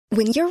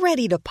When you're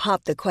ready to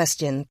pop the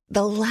question,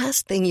 the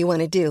last thing you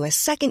want to do is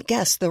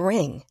second-guess the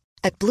ring.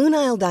 At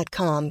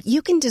BlueNile.com,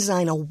 you can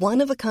design a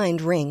one-of-a-kind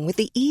ring with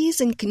the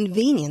ease and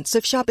convenience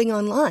of shopping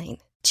online.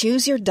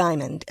 Choose your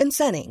diamond and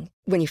setting.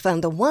 When you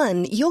find the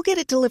one, you'll get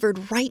it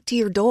delivered right to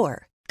your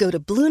door. Go to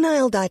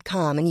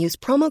BlueNile.com and use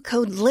promo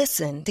code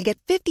LISTEN to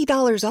get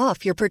 $50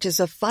 off your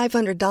purchase of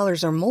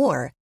 $500 or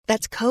more.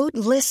 That's code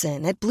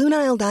LISTEN at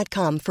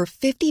BlueNile.com for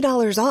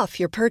 $50 off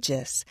your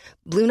purchase.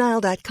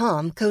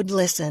 BlueNile.com, code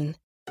LISTEN.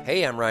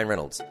 Hey, I'm Ryan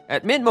Reynolds.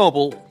 At Mint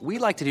Mobile, we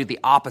like to do the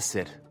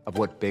opposite of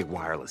what Big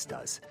Wireless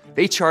does.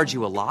 They charge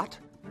you a lot,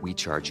 we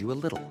charge you a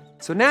little.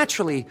 So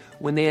naturally,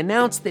 when they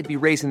announced they'd be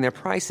raising their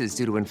prices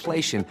due to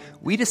inflation,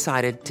 we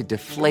decided to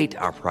deflate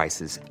our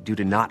prices due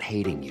to not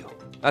hating you.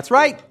 That's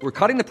right. We're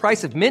cutting the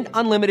price of Mint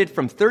Unlimited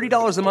from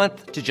 $30 a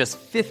month to just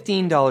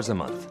 $15 a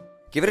month.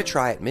 Give it a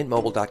try at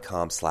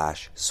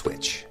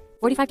mintmobile.com/switch.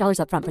 $45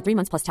 up front for 3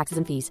 months plus taxes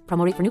and fees.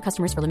 Promo rate for new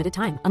customers for limited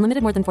time.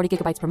 Unlimited more than 40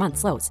 gigabytes per month.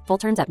 Slows full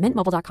terms at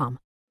mintmobile.com.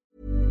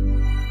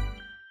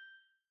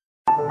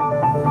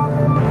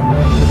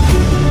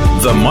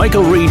 The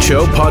Michael Reade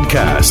Show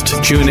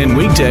podcast. Tune in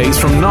weekdays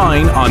from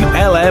 9 on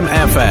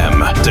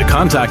LMFM. To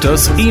contact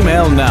us,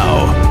 email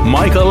now,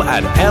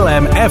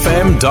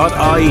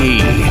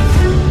 michael@lmfm.ie.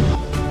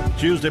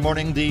 Tuesday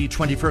morning, the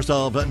 21st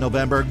of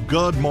November.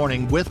 Good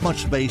morning, with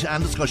much debate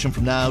and discussion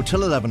from now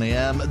till 11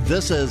 a.m.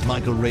 This is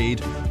Michael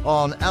Reade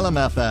on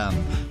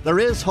LMFM. There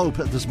is hope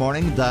this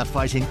morning that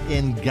fighting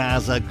in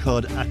Gaza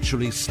could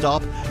actually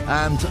stop,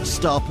 and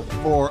stop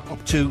for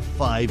up to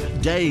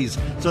 5 days,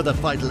 so that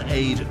vital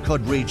aid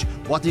could reach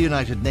what the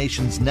United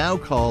Nations now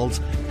calls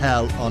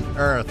hell on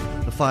earth.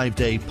 The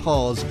 5-day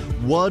pause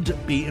would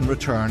be in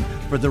return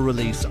for the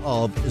release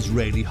of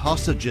Israeli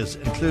hostages,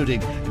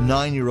 including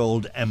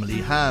 9-year-old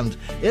Emily Hand.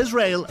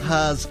 Israel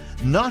has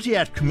not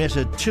yet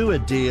committed to a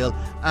deal,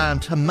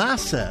 and Hamas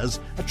says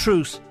a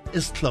truce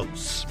is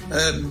close.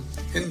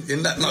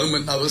 In that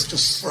moment, I was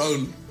just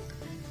thrown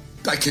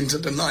back into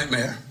the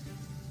nightmare.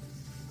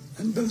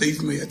 And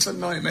believe me, it's a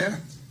nightmare.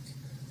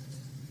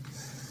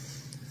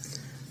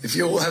 If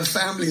you all have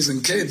families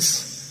and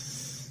kids,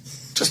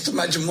 just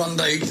imagine one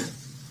day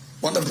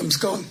one of them's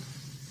gone.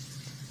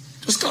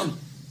 Just gone.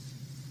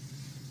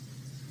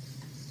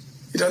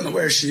 You don't know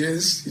where she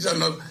is. You don't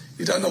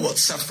know what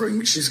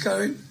suffering she's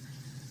going.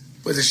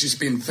 Whether she's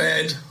been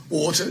fed,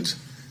 watered,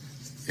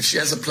 if she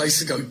has a place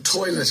to go,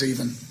 toilet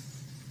even.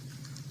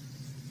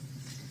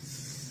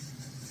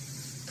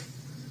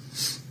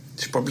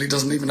 She probably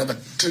doesn't even have a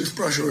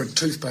toothbrush or a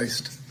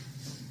toothpaste.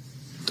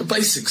 The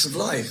basics of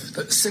life,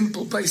 the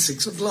simple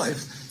basics of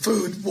life.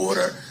 Food,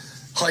 water,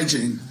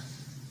 hygiene.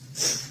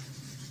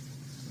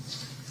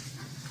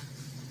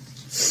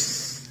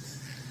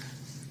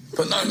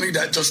 But not only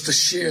that, just the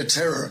sheer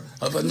terror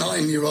of a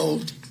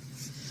 9-year-old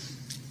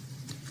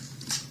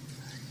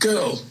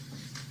girl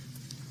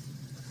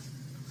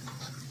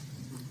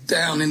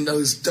down in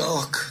those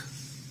dark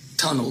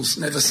tunnels,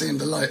 never seeing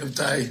the light of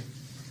day.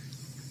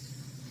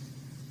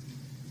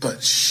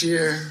 But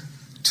sheer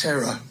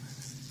terror,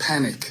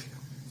 panic,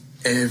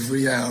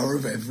 every hour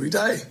of every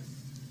day.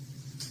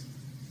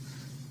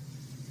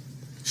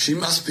 She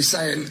must be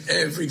saying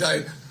every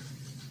day,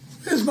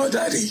 "Where's my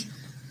daddy?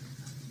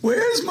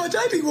 Where's my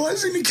daddy? Why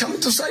isn't he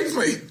coming to save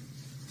me?"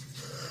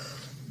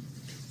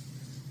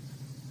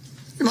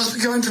 It must be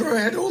going through her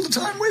head all the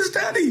time. Where's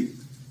daddy?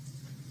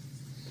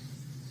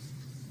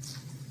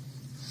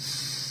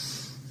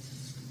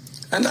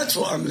 And that's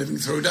what I'm living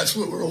through. That's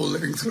what we're all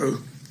living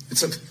through.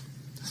 It's a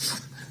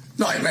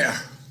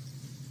nightmare,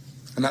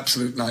 an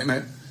absolute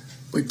nightmare.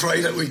 We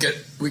pray that we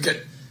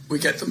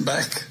get them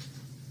back.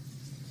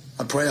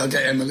 I pray I'll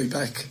get Emily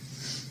back.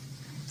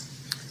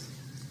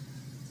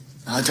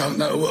 I don't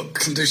know what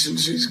condition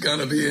she's going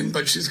to be in,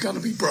 but she's going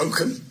to be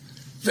broken,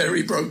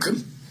 very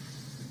broken,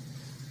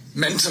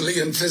 mentally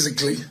and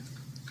physically.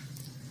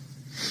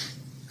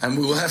 And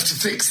we will have to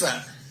fix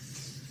that.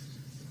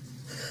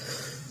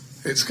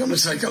 It's going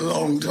to take a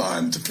long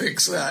time to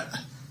fix that.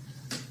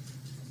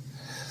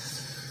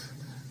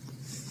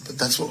 But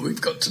that's what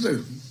we've got to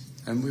do,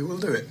 and we will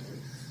do it,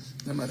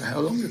 no matter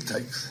how long it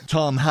takes.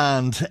 Tom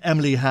Hand,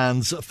 Emily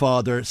Hand's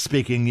father,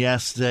 speaking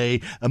yesterday.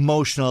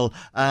 Emotional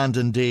and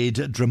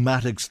indeed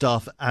dramatic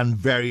stuff, and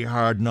very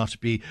hard not to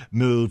be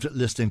moved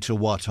listening to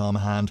what Tom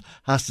Hand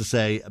has to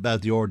say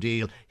about the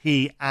ordeal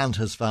he and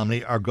his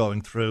family are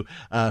going through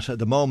at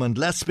the moment.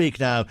 Let's speak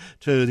now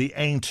to the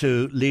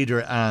Ain2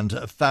 leader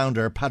and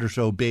founder, Patrick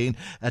O'Bean,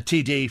 a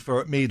TD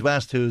for Meath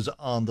West, who's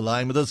on the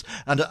line with us.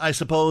 And I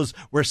suppose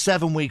we're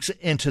 7 weeks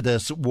into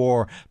this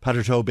war,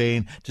 Patrick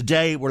O'Bean.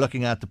 Today we're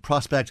looking at the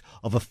prospect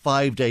of a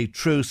 5-day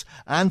truce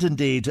and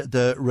indeed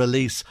the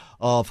release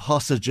of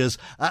hostages.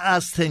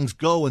 As things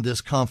go in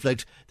this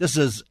conflict, this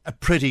is a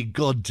pretty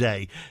good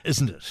day,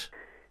 isn't it?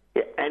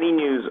 Yeah, any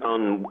news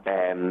on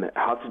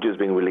hostages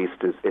being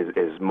released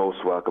is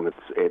most welcome.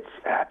 It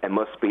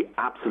must be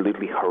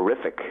absolutely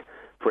horrific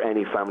for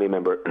any family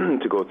member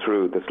to go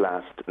through this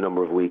last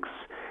number of weeks.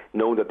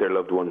 knowing that their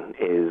loved one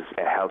is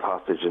held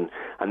hostage and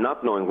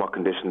not knowing what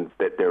condition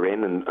that they're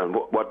in and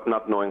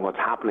not knowing what's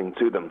happening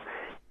to them.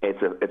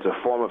 It's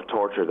a form of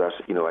torture that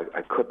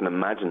I couldn't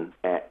imagine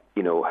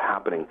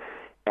happening.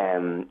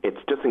 It's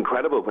just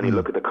incredible when you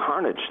look at the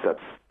carnage that's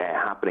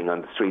happening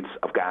on the streets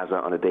of Gaza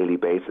on a daily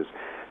basis.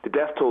 The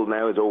death toll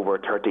now is over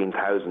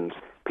 13,000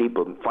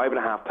 people.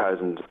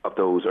 5,500 of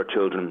those are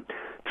children.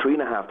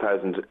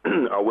 3,500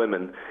 are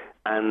women.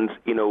 And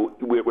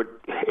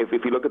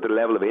if you look at the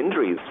level of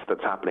injuries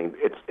that's happening,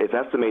 it's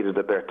estimated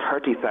that there are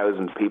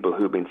 30,000 people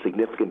who've been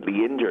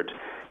significantly injured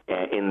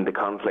in the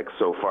conflict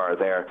so far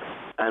there.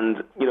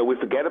 And we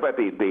forget about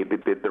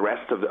the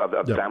rest of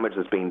the damage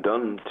that's being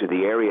done to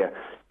the area.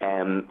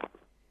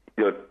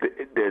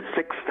 There's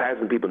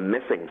 6,000 people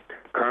missing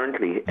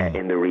currently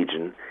in the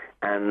region,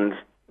 and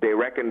they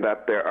reckon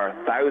that there are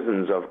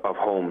thousands of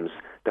homes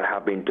that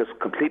have been just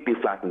completely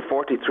flattened.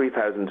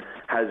 43,000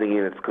 housing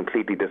units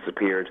completely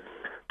disappeared.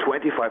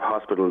 25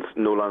 hospitals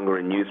no longer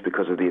in use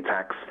because of the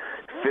attacks.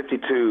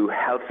 52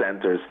 health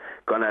centres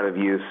gone out of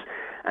use.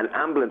 And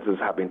ambulances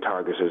have been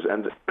targeted.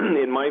 And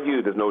in my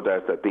view, there's no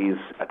doubt that these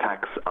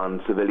attacks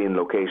on civilian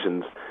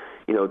locations,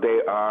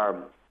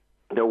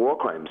 they're war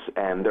crimes,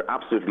 and they're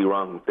absolutely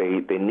wrong.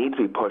 They need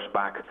to be pushed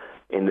back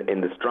in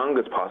the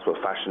strongest possible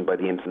fashion by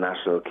the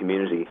international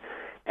community.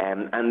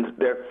 And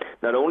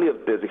not only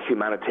there's a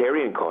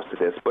humanitarian cost to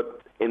this,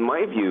 but in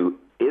my view,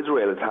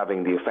 Israel is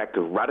having the effect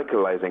of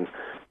radicalizing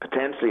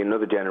potentially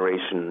another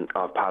generation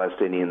of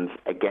Palestinians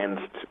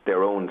against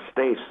their own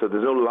state. So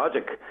there's no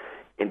logic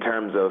in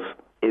terms of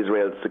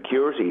Israel's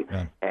security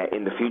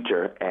in the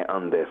future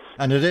on this.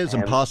 And it is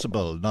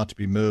impossible not to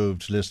be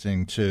moved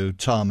listening to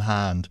Tom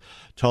Hand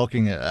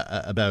talking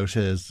about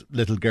his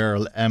little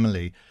girl,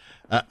 Emily,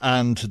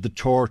 and the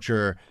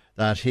torture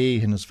that he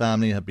and his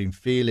family have been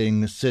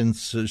feeling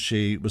since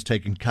she was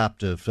taken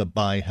captive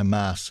by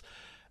Hamas.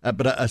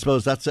 But I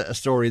suppose that's a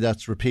story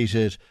that's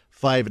repeated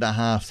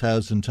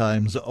 5,500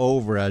 times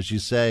over, as you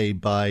say,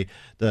 by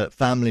the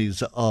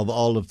families of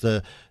all of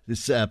the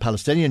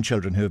Palestinian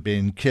children who have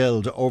been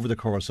killed over the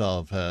course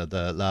of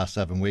the last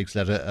 7 weeks,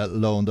 let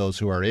alone those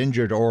who are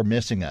injured or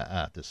missing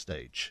at this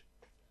stage.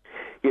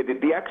 Yeah,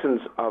 the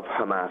actions of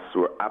Hamas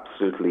were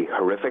absolutely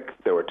horrific.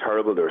 They were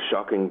terrible. They were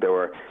shocking. They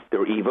were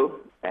evil.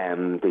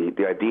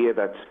 The idea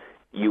that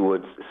you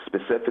would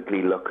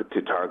specifically look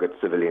to target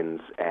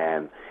civilians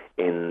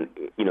in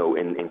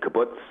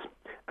kibbutz,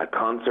 at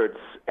concerts,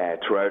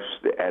 throughout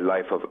the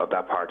life of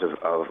that part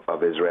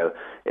of Israel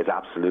is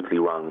absolutely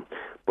wrong.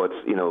 But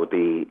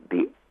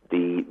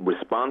the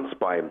response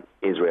by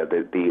Israel,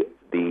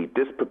 the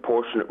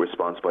disproportionate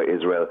response by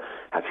Israel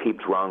has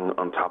heaped wrong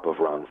on top of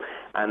wrong.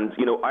 And,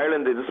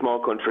 Ireland is a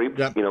small country,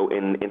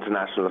 in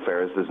international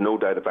affairs. There's no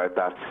doubt about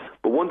that.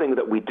 But one thing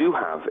that we do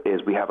have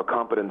is we have a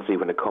competency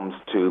when it comes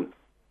to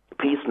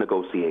peace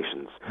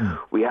negotiations.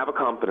 We have a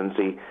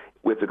competency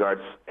with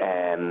regards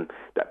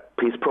that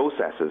peace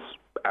processes.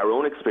 Our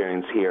own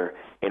experience here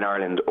in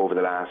Ireland over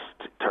the last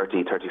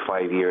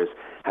 35 years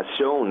has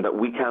shown that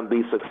we can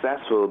be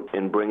successful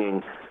in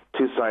bringing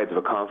two sides of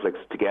a conflict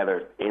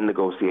together in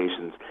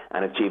negotiations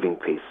and achieving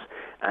peace.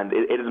 And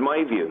it is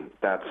my view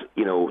that,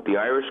 the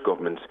Irish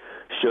government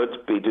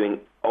should be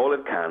doing all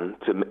it can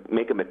to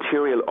make a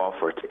material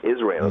offer to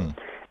Israel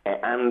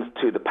and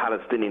to the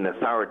Palestinian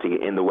Authority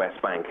in the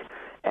West Bank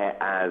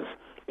as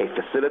a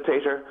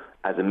facilitator,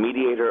 as a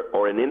mediator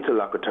or an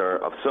interlocutor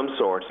of some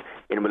sort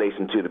in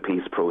relation to the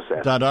peace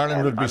process. That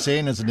Ireland would be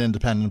seen as an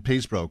independent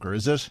peace broker,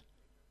 is it?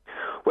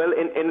 Well,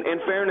 in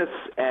fairness,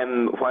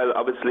 while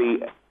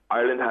obviously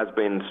Ireland has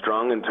been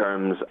strong in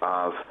terms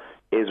of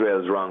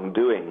Israel's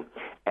wrongdoing,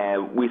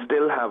 we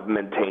still have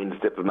maintained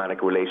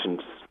diplomatic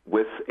relations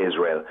with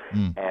Israel.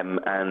 And,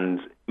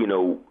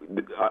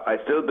 I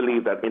still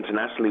believe that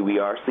internationally we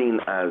are seen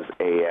as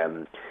a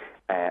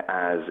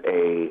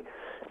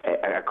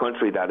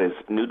country that is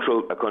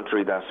neutral, a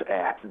country that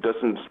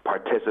doesn't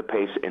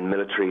participate in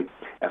military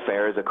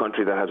affairs, a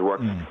country that has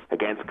worked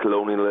against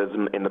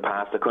colonialism in the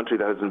past, a country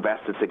that has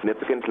invested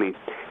significantly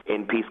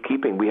in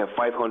peacekeeping. We have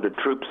 500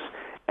 troops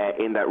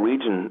in that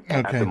region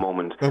at the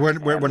moment. But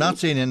we're not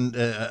seen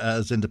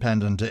as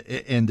independent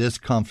in this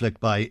conflict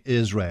by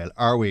Israel,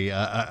 are we?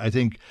 I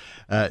think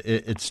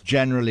it's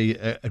generally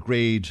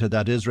agreed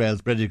that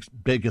Israel's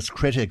biggest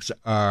critics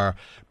are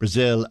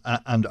Brazil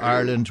and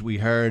Ireland. We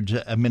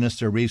heard a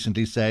minister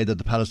recently say that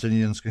the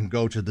Palestinians can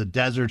go to the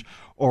desert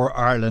or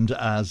Ireland,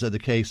 as the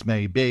case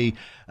may be.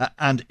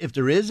 And if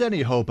there is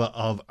any hope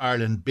of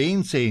Ireland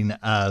being seen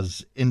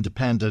as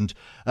independent,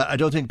 I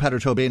don't think Peadar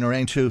Tóibín or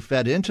Aontú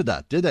fed into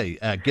that, did they?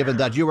 Given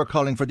that you were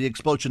calling for the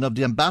expulsion of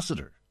the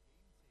ambassador.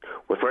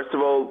 Well, first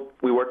of all,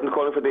 we weren't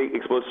calling for the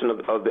expulsion of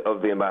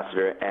the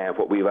ambassador.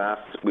 What we've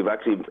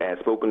actually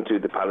spoken to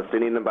the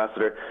Palestinian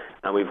ambassador,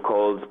 and we've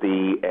called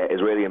the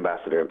Israeli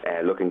ambassador,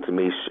 looking to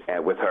meet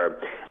with her.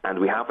 And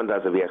we haven't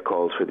as of yet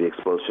called for the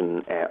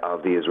expulsion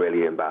of the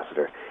Israeli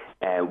ambassador.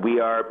 We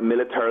are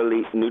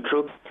militarily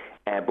neutral.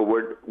 But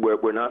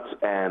we're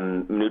not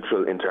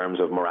neutral in terms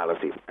of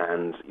morality,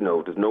 and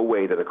there's no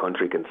way that a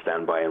country can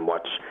stand by and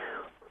watch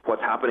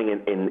what's happening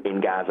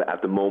in Gaza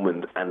at the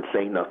moment and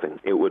say nothing.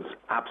 It would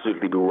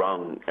absolutely be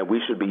wrong, and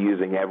we should be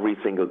using every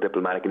single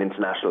diplomatic and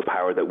international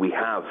power that we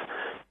have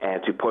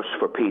to push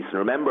for peace. And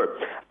remember,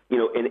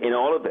 in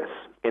all of this,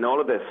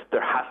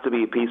 there has to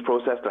be a peace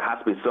process. There has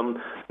to be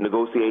some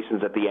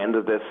negotiations at the end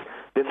of this.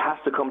 This has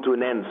to come to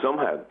an end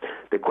somehow.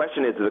 The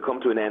question is, does it come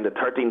to an end at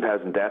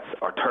 13,000 deaths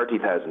or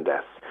 30,000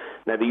 deaths?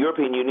 Now, the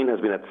European Union has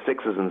been at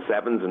 6s and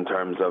 7s in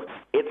terms of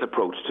its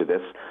approach to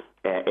this.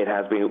 It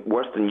has been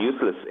worse than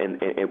useless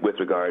with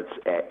regards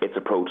its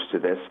approach to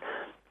this.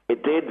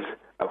 It did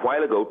a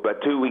while ago,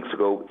 about 2 weeks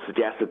ago,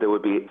 suggest that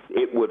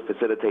it would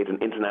facilitate an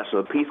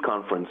international peace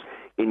conference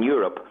in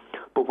Europe.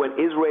 But when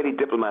Israeli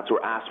diplomats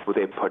were asked would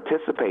they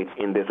participate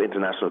in this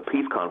international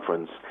peace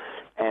conference,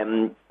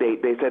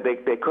 they said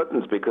they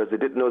couldn't because they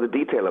didn't know the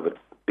detail of it,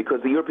 because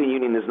the European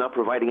Union is not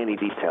providing any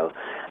detail.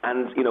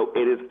 And,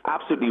 it is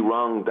absolutely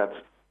wrong that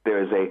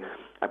there is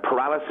a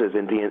paralysis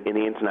in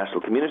the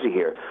international community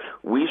here.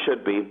 We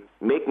should be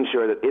making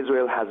sure that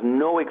Israel has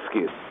no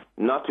excuse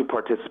not to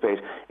participate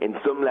in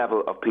some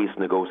level of peace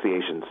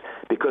negotiations,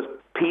 because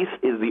peace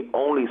is the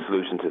only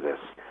solution to this.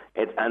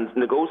 And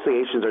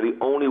negotiations are the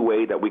only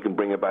way that we can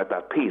bring about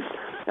that peace.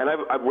 And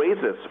I've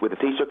raised this with the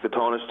Taoiseach, the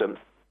Taoiseach,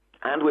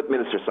 and with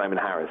Minister Simon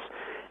Harris.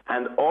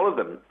 And all of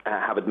them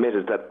have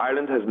admitted that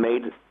Ireland has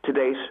made, to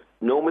date,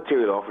 no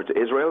material offer to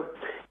Israel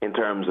in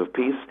terms of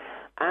peace.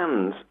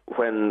 And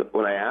when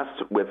I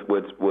asked, would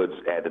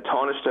the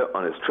Taoiseach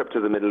on his trip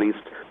to the Middle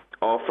East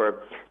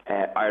offer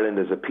Ireland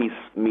as a peace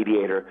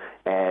mediator,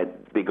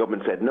 the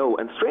government said no.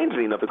 And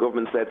strangely enough, the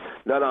government said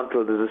not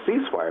until there's a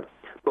ceasefire.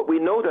 But we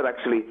know that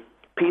actually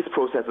peace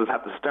processes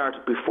have to start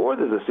before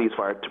there's a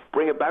ceasefire to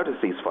bring about a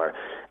ceasefire.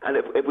 And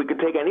if we could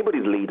take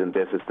anybody's lead in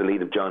this, it's the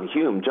lead of John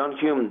Hume. John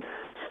Hume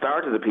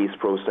started the peace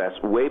process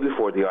way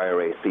before the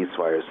IRA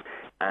ceasefires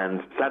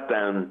and sat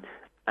down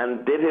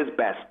and did his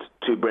best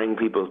to bring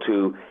people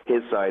to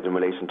his side in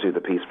relation to the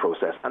peace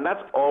process. And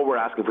that's all we're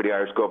asking for the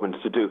Irish government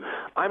to do.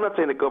 I'm not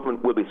saying the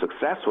government will be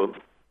successful.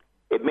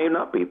 It may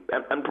not be.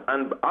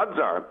 And odds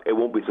are it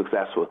won't be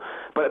successful.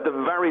 But at the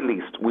very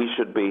least, we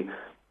should be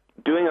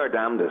doing our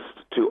damnedest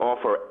to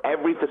offer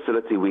every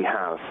facility we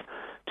have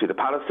to the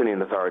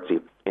Palestinian Authority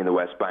in the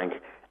West Bank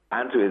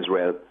and to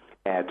Israel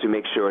to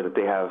make sure that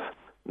they have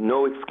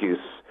no excuse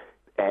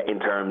in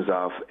terms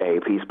of a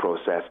peace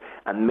process,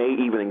 and may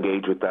even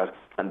engage with that,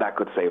 and that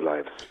could save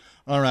lives.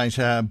 All right,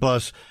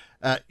 but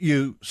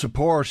you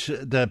support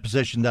the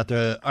position that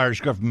the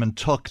Irish government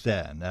took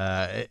then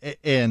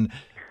in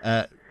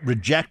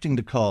rejecting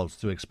the calls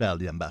to expel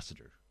the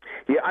ambassador.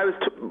 Yeah,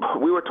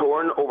 we were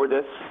torn over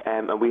this,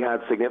 and we had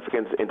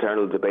significant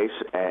internal debate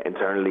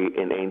internally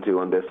in Aintu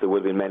on this. There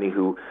would have been many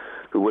who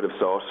would have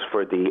sought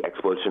for the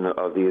expulsion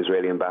of the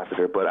Israeli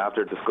ambassador. But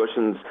after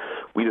discussions,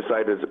 we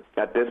decided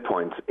at this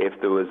point, if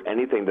there was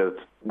anything that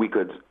we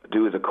could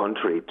do as a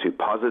country to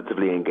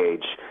positively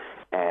engage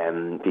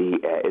the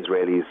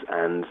Israelis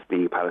and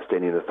the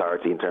Palestinian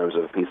Authority in terms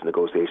of peace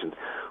negotiations,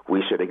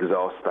 we should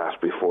exhaust that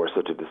before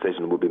such a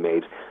decision would be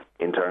made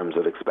in terms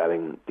of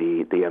expelling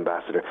the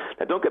ambassador.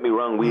 Now, don't get me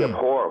wrong, we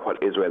abhor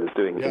what Israel is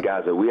doing in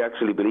Gaza. We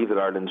actually believe that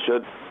Ireland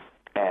should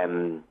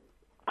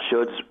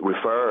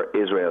refer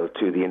Israel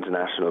to the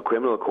International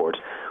Criminal Court.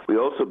 We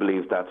also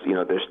believe that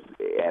there's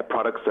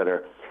products that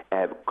are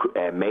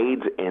made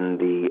in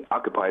the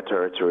occupied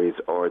territories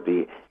or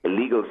the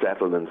illegal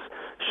settlements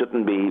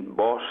shouldn't be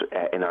bought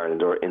in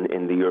Ireland or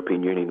in the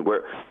European Union.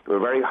 We're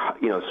very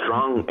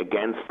strong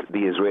against the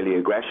Israeli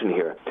aggression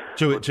here.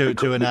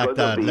 To enact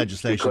that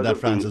legislation that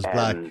Francis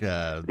Black,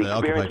 the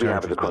experience we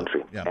have as a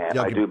country.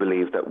 I do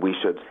believe that we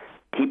should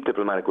keep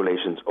diplomatic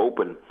relations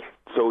open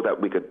so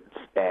that we could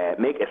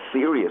make a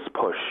serious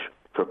push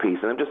for peace.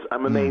 And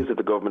I'm amazed that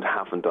the government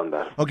haven't done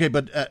that. Okay,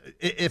 but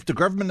if the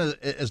government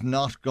is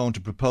not going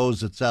to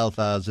propose itself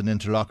as an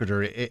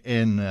interlocutor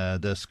in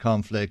this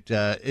conflict,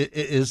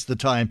 is the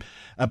time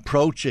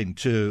approaching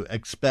to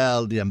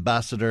expel the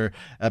ambassador?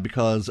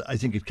 Because I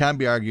think it can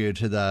be argued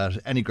that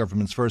any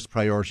government's first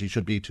priority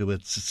should be to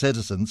its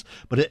citizens.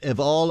 But if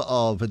all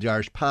of the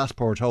Irish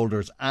passport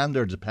holders and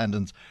their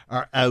dependents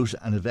are out,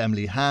 and if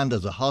Emily Hand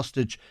as a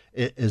hostage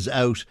is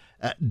out,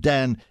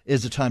 then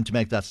is it time to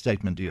make that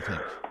statement, do you think?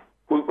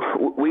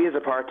 We as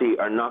a party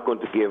are not going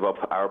to give up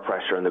our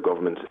pressure on the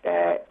government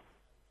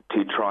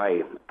to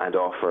try and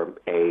offer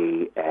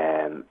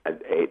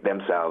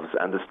themselves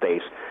and the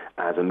state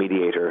as a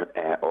mediator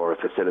or a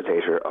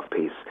facilitator of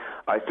peace.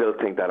 I still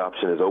think that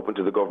option is open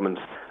to the government,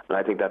 and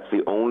I think that's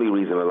the only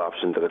reasonable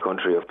option that a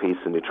country of peace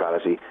and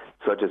neutrality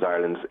such as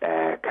Ireland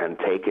can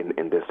take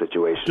in this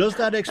situation. Does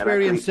that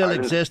experience still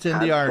exist in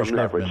the Irish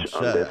government?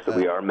 On this, that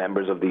we are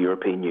members of the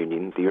European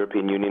Union. The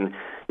European Union,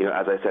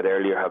 as I said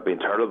earlier, have been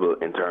terrible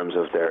in terms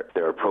of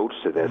their approach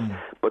to this,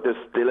 but there's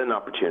still an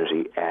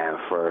opportunity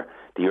for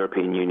the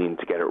European Union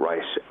to get it right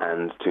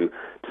and to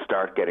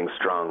start getting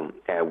strong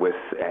with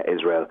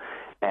Israel.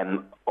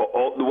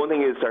 The one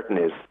thing is certain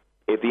is,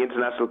 if the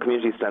international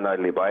community stand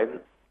idly by,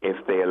 if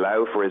they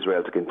allow for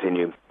Israel to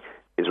continue,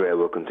 Israel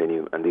will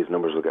continue, and these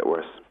numbers will get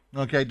worse.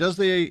 Okay, does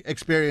the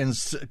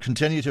experience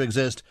continue to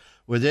exist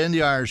within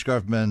the Irish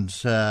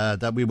government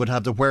that we would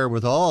have the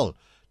wherewithal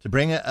to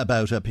bring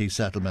about a peace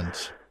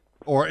settlement?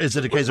 Or is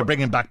it a case of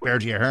bringing back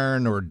Bertie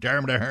Ahern or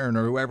Dermot Ahern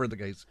or whoever the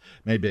case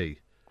may be?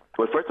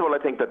 Well, first of all, I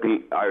think that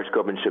the Irish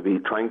government should be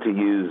trying to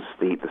use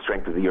the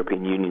strength of the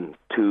European Union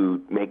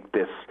to make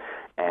this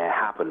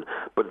happen.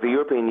 But if the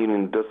European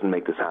Union doesn't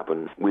make this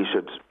happen, we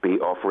should be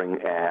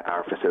offering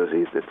our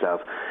facilities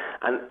itself.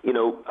 And,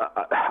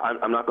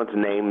 I'm not going to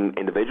name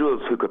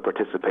individuals who could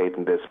participate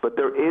in this, but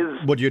there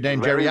is Would you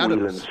name Gerry very real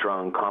Adams? and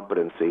strong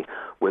competency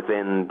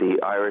within the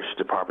Irish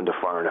Department of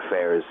Foreign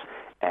Affairs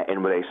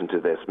in relation to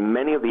this.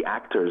 Many of the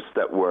actors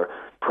that were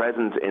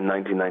present in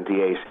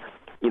 1998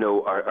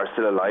 are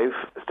still alive,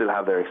 still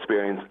have their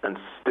experience, and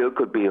still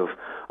could be of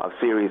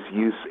serious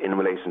use in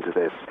relation to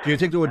this. Do you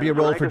think there would be a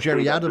role for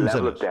Gerry Adams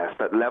that level in of it? death,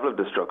 that level of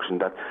destruction,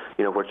 that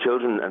where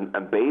children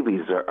and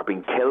babies are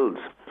being killed,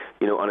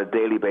 on a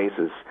daily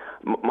basis.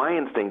 My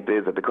instinct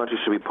is that the country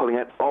should be pulling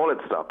out all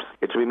its stops.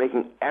 It should be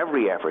making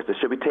every effort. It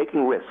should be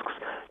taking risks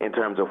in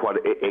terms of what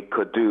it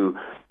could do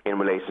in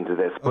relation to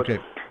this. But, Okay.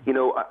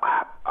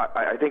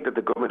 I think that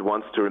the government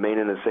wants to remain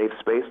in a safe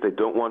space. They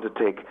don't want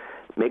to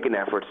make an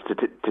effort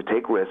to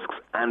take risks.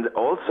 And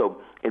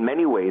also, in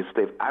many ways,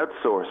 they've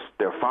outsourced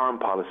their foreign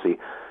policy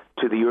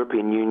to the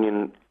European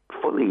Union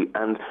fully.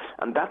 And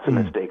that's a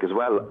mistake as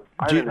well.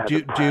 Ireland has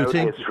a proud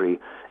history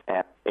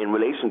in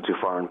relation to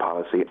foreign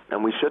policy,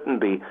 and we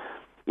shouldn't be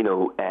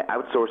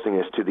outsourcing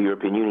it to the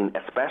European Union,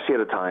 especially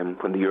at a time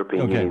when the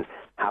European Union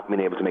haven't been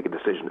able to make a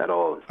decision at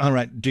all. All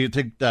right. Do you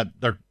think that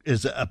there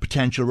is a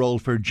potential role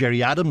for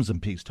Gerry Adams in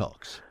peace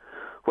talks?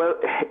 Well,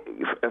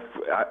 as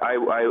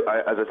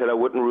I said, I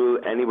wouldn't rule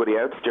anybody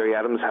out. Gerry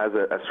Adams has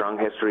a strong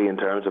history in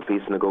terms of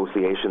peace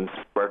negotiations.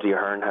 Bertie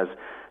Ahern has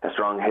a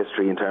strong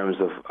history in terms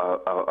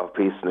of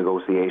peace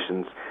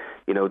negotiations.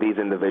 These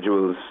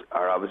individuals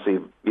are obviously,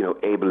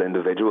 able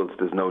individuals.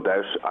 There's no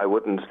doubt. I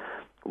wouldn't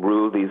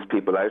rule these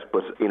people out,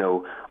 but,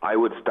 I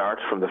would start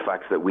from the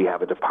fact that we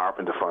have a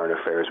Department of Foreign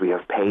Affairs. We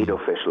have paid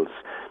officials,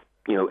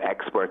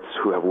 experts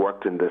who have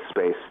worked in this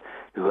space,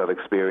 who have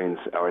experience,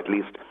 or at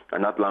least are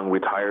not long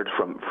retired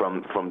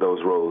from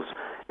those roles,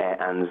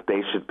 and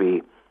they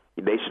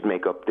should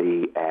make up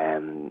the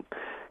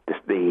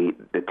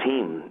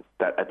team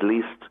that at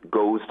least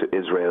goes to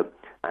Israel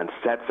and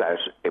sets out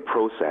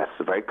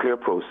a very clear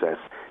process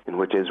in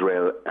which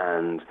Israel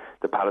and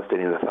the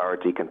Palestinian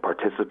Authority can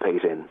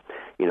participate in,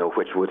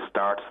 which would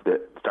start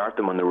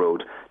them on the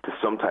road to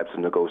some types of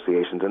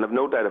negotiations. And I've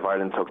no doubt if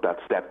Ireland took that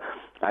step,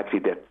 actually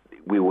that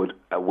we would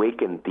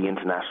awaken the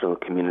international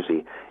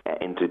community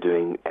into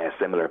doing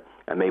similar.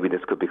 And maybe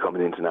this could become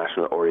an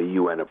international or a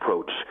UN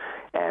approach.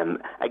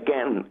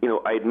 Again,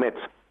 I admit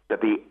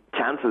that the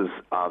chances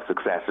of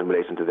success in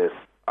relation to this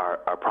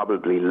are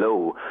probably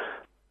low,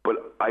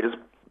 but I just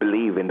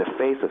believe in the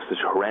face of such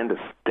horrendous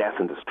death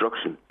and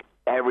destruction,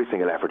 every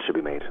single effort should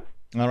be made.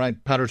 All right,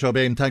 Peadar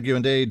Tóibín, thank you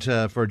indeed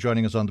for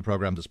joining us on the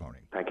programme this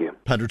morning. Thank you.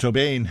 Peadar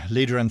Tóibín,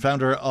 leader and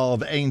founder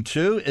of Ain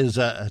 2, is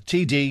a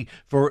TD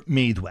for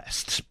Meath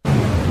West.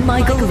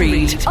 Michael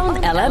Reade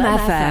on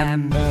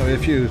LMFM. Now,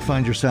 if you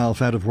find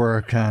yourself out of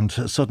work and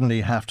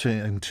suddenly have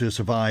to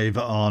survive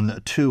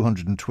on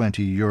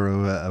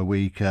 €220 a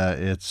week,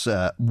 it's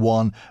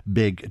one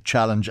big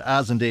challenge,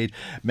 as indeed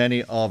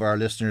many of our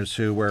listeners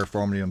who were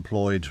formerly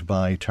employed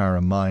by Tara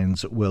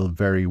Mines will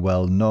very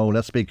well know.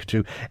 Let's speak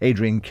to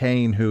Adrian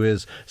Kane, who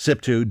is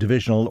SIP2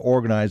 Divisional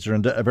Organiser.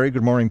 And a very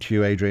good morning to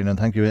you, Adrian, and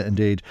thank you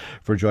indeed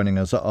for joining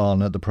us on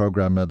the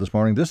programme this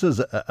morning. This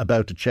is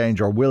about to change,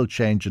 or will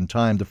change in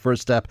time. The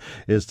first step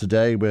is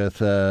today with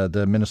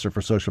the Minister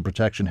for Social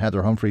Protection,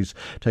 Heather Humphreys,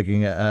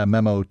 taking a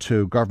memo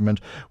to government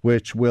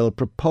which will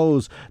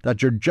propose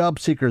that your job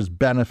seekers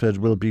benefit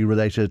will be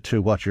related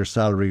to what your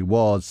salary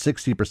was.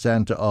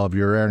 60% of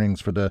your earnings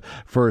for the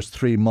first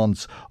 3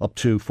 months up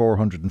to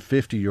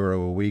 €450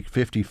 a week,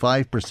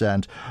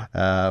 55%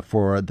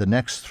 for the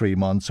next 3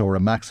 months, or a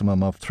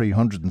maximum of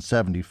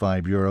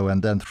 €375,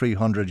 and then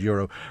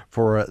 €300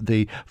 for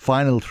the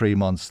final 3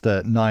 months,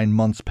 the 9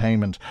 months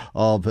payment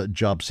of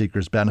job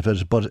seekers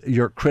benefit. But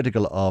you're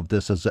critical of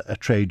this as a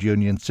trade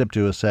union.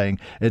 SIP2 is saying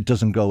it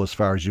doesn't go as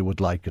far as you would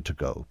like it to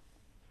go.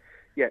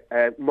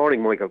 Yeah,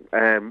 morning, Michael,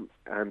 and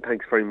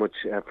thanks very much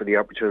for the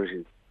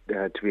opportunity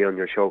to be on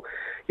your show.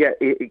 Yeah,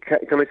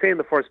 can I say in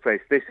the first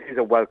place, this is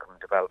a welcome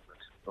development,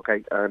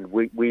 okay? And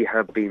we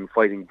have been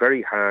fighting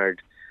very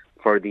hard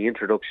for the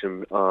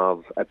introduction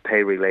of a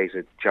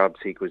pay-related job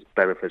seekers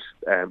benefit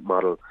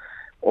model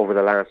over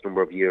the last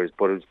number of years,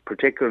 but it was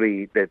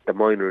particularly that the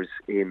miners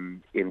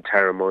in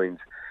Tara Mines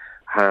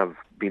have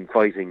been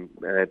fighting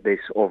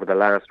this over the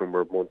last number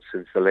of months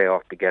since the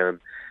layoff began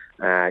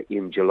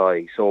in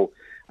July. So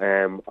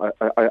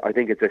I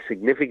think it's a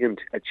significant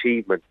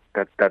achievement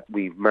that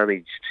we've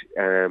managed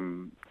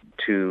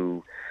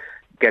to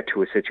get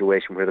to a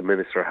situation where the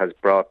Minister has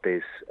brought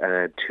this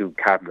to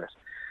Cabinet.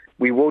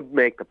 We would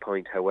make the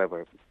point,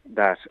 however,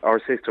 that our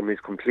system is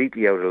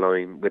completely out of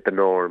line with the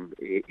norm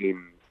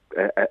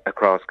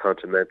across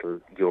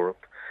continental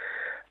Europe.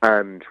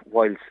 And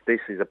whilst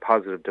this is a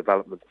positive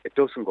development, it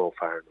doesn't go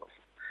far enough.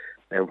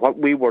 And what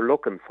we were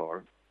looking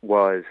for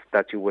was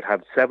that you would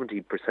have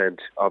 70%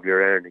 of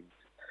your earnings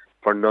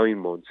for 9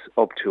 months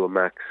up to a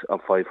max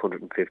of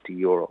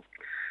 €550.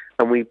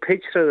 And we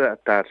pitched it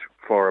at that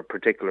for a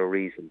particular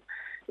reason.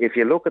 If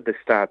you look at the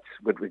stats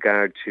with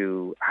regard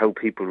to how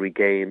people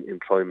regain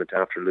employment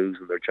after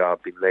losing their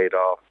job, being laid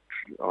off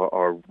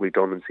or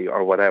redundancy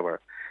or whatever,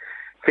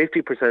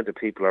 50% of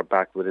people are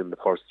back within the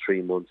first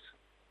 3 months.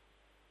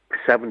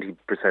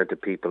 70%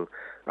 of people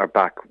are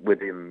back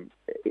within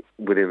a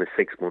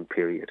 6-month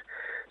period.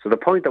 So the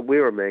point that we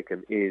were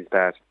making is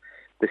that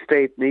the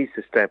state needs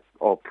to step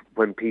up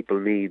when people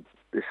need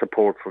the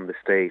support from the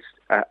state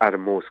at a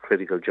most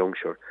critical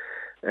juncture.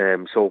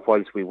 So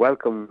whilst we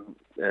welcome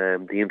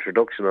the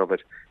introduction of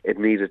it, it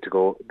needed to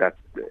go that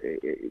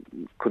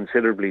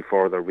considerably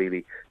further,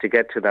 really, to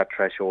get to that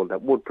threshold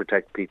that would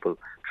protect people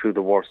through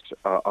the worst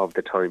of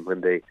the time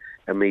when they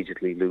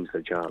immediately lose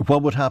their job.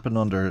 What would happen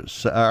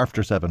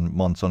after 7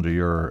 months under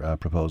your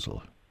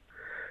proposal?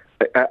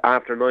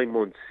 After 9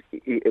 months,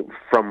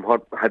 from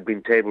what had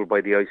been tabled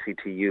by the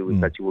ICTU, is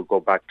that you would go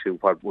back to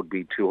what would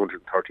be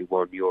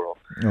 €231.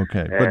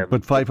 Okay,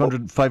 but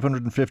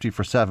 550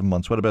 for 7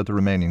 months. What about the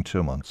remaining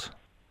 2 months?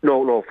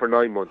 No, for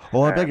 9 months.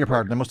 Oh, I beg your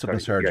pardon. I must have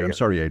misheard you. I'm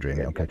sorry,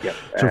 Adrian. Yeah.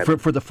 So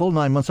for the full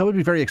 9 months, that would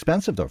be very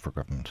expensive, though, for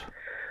government.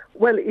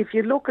 Well, if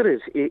you look at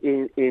it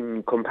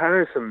in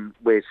comparison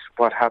with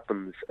what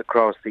happens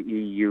across the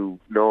EU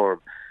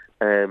norm,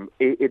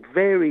 it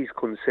varies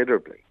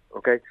considerably,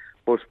 okay?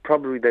 But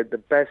probably the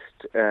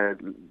best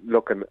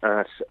looking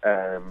at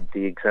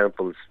the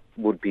examples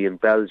would be in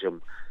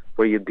Belgium,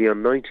 where you'd be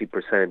on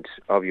 90%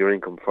 of your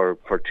income for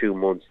 2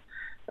 months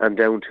and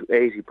down to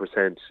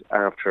 80%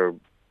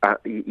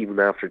 even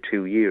after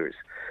 2 years.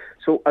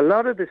 So a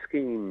lot of the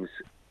schemes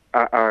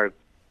are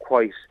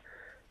quite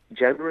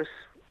generous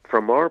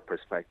from our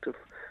perspective,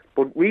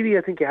 but really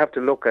I think you have to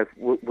look at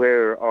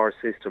where our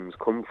systems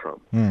come from.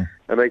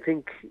 And I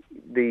think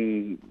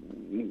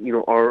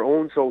our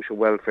own social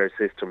welfare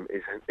system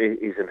is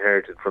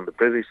inherited from the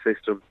British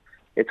system.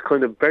 It's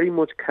kind of very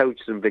much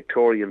couched in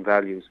Victorian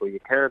values, where you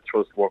can't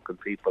trust working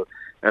people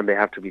and they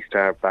have to be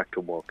starved back to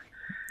work.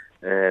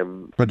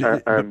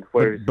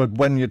 But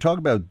when you talk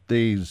about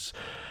these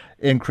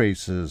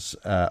increases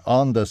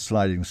on the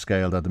sliding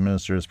scale that the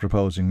Minister is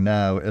proposing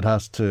now, it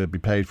has to be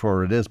paid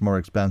for. It is more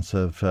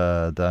expensive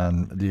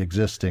than the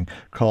existing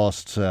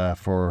costs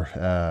for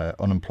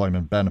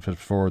unemployment benefit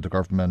for the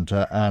government,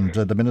 and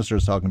the Minister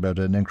is talking about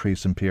an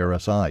increase in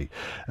PRSI.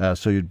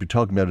 So you'd be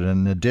talking about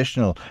an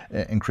additional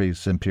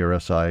increase in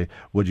PRSI,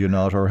 would you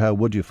not, or how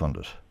would you fund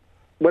it?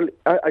 Well,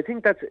 I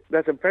think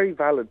that's a very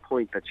valid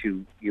point that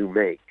you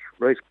make,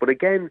 right? But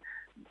again,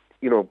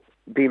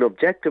 being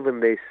objective in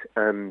this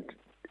and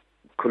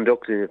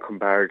conducting a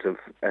comparative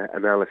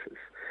analysis.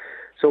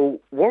 So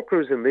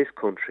workers in this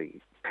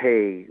country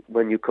pay,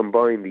 when you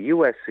combine the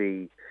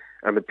USC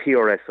and the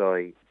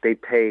PRSI, they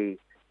pay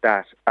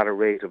that at a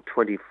rate of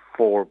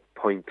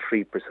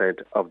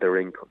 24.3% of their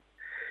income.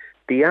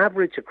 The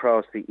average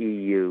across the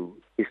EU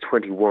is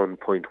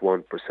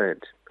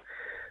 21.1%.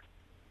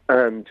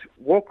 And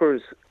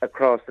workers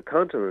across the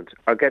continent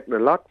are getting a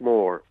lot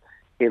more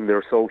in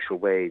their social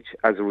wage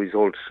as a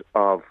result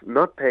of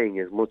not paying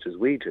as much as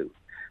we do.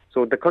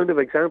 So the kind of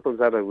examples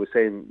that I was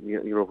saying,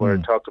 where I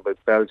talked about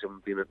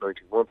Belgium being at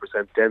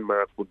 91%,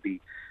 Denmark would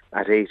be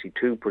at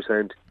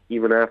 82%.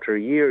 Even after a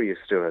year, you're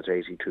still at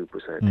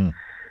 82%.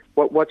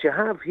 What you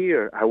have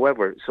here,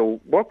 however, so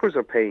workers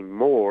are paying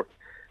more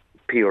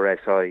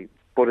PRSI,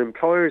 but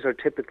employers are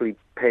typically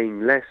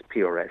paying less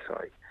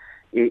PRSI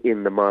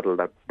in the model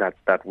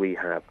that we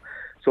have.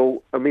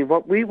 So, I mean,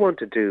 what we want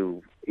to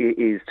do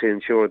is to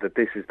ensure that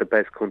this is the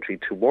best country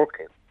to work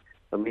in.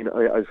 I mean,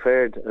 I've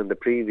heard in the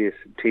previous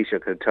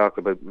Taoiseach had talked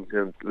about,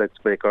 let's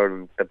make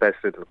Ireland the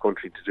best little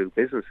country to do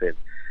business in.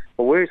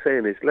 What we're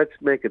saying is, let's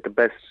make it the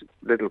best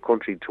little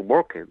country to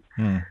work in.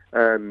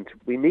 And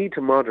we need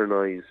to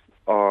modernise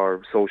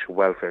our social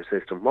welfare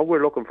system. What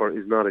we're looking for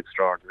is not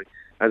extraordinary.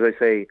 As I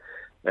say,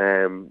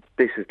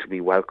 this is to be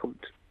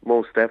welcomed,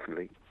 most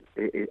definitely.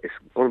 It's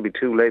going to be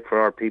too late for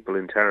our people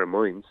in Tara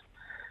Mines.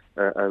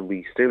 And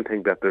we still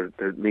think that there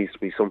needs to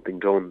be something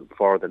done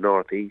for the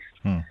North East.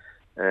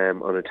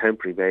 On a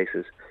temporary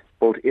basis.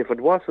 But if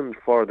it wasn't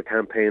for the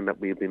campaign that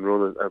we've been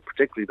running, and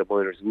particularly the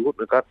miners, we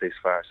wouldn't have got this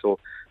far. So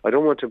I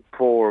don't want to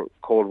pour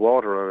cold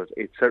water on it.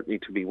 It's certainly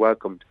to be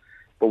welcomed,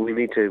 but we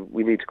need to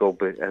go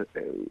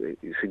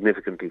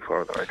significantly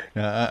further, I think.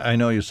 I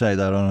know you say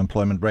that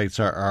unemployment rates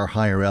are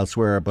higher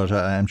elsewhere, but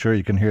I'm sure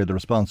you can hear the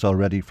response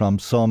already from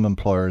some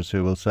employers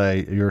who will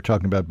say, you're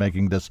talking about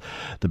making this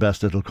the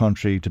best little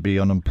country to be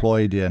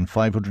unemployed in.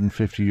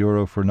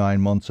 €550 for 9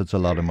 months, it's a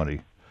lot of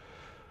money.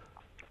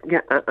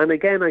 Yeah, and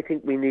again, I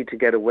think we need to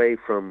get away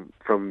from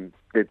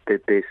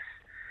this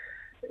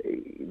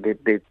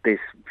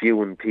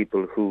viewing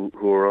people who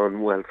are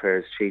on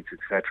welfare sheets,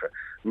 etc.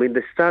 I mean,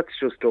 the stats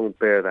just don't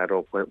bear that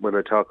up. When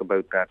I talk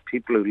about that,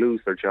 people who lose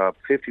their job,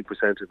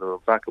 50% of them are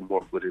back in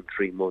work within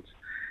 3 months,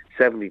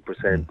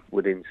 70%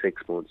 within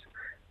 6 months,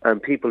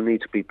 and people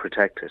need to be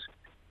protected.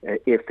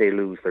 if they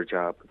lose their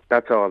job.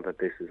 That's all that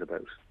this is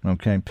about.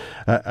 Okay.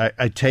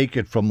 I take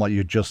it from what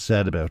you just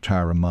said about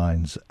Tara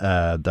Mines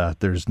that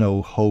there's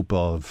no hope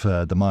of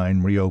the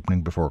mine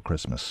reopening before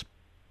Christmas.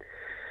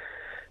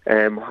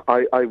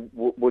 I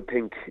would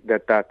think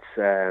that that's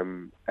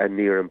a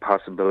near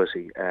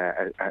impossibility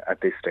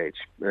at this stage.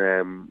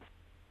 There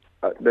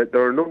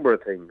are a number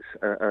of things,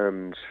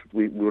 and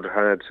we would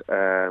have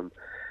had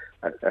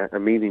a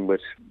meeting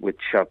with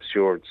shop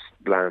stewards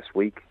last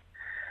week,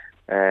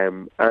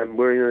 and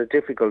we're in a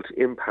difficult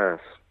impasse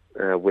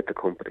with the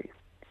company.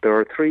 There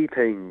are three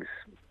things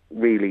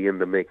really in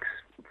the mix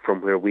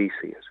from where we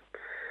see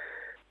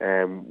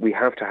it. We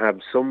have to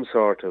have some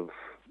sort of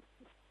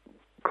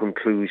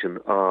conclusion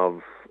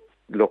of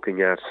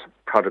looking at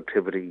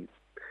productivity,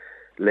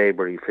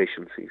 labour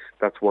efficiencies.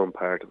 That's one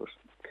part of it.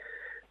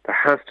 There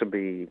has to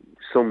be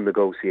some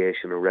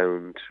negotiation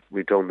around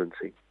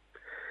redundancy,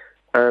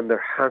 and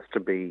there has to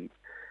be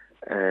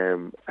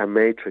a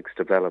matrix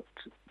developed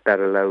that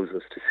allows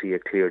us to see a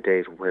clear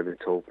date of when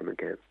it's open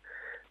again.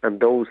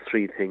 And those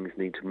three things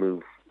need to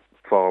move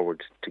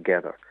forward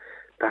together.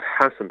 That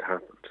hasn't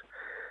happened.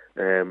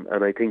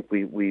 And I think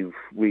we've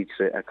reached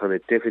a kind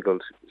of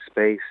difficult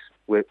space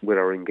with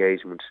our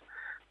engagement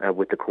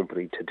with the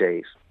company to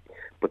date.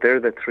 But they're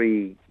the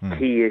three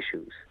key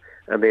issues,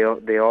 and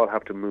they all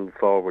have to move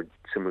forward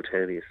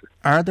simultaneously.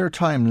 Are there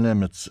time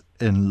limits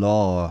in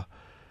law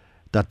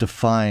that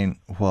define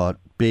what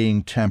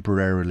being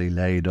temporarily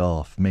laid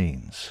off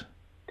means?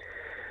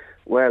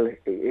 Well,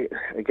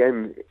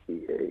 again,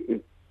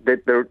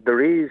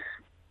 there is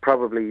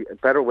probably a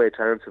better way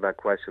to answer that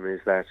question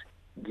is that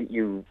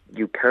you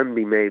can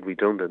be made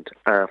redundant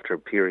after a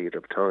period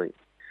of time.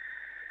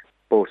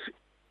 But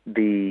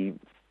the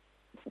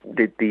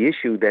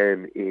issue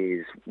then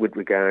is with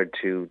regard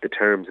to the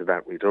terms of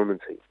that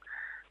redundancy.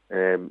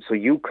 So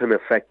you can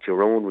affect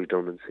your own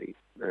redundancy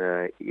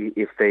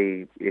if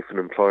an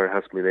employer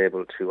hasn't been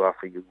able to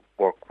offer you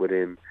work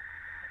within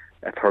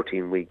a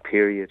 13-week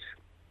period.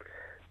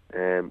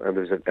 And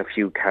there's a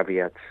few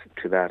caveats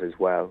to that as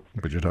well.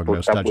 But you're talking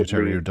about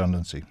statutory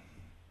redundancy.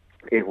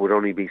 It would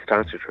only be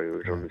statutory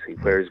redundancy,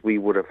 whereas we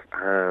would have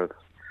had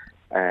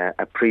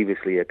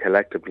previously a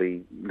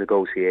collectively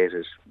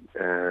negotiated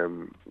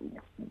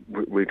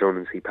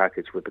redundancy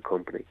package with the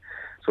company.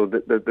 So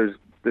there's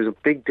a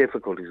big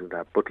difficulties with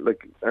that. But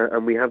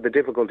and we have the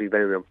difficulty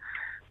then of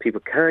people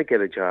can't get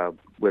a job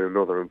with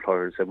another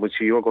employer and say, "Well,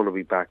 you're going to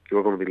be back.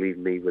 You're going to be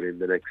leaving me within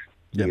the next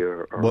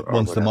year."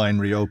 Once the mine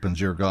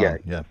reopens, you're gone.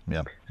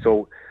 Yeah.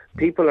 So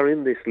people are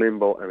in this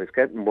limbo, and it's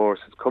getting worse.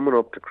 It's coming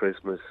up to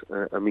Christmas.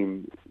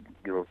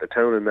 The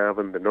town of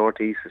Navan, the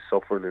northeast, is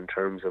suffering in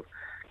terms of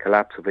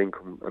collapse of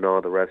income and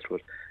all the rest of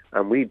it.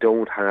 And we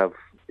don't have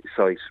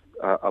sight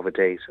of a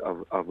date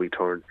of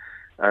return.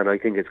 And I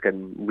think it's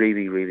getting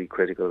really, really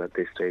critical at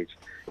this stage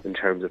in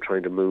terms of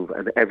trying to move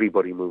and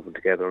everybody moving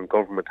together. And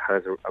government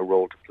has a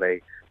role to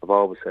play. I've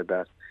always said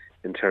that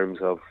in terms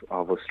of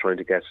us trying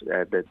to get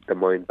the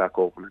mine back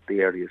open at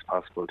the earliest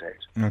possible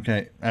date.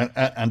 Okay.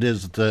 And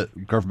is the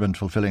government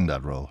fulfilling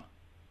that role?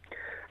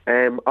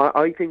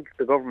 I think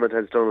the government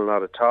has done a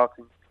lot of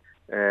talking.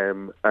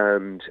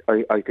 And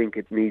I think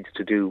it needs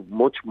to do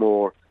much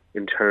more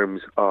in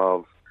terms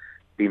of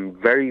being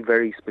very,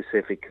 very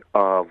specific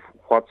of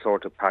what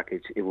sort of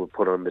package it will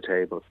put on the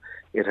table.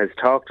 It has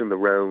talked in the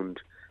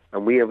round,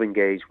 and we have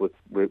engaged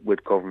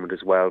with government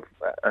as well,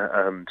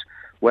 and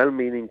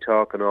well-meaning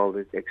talk and all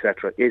this,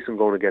 etc., isn't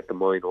going to get the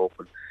mine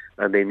open,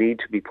 and they need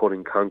to be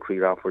putting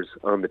concrete offers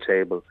on the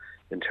table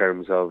in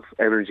terms of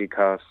energy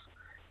costs,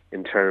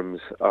 in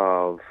terms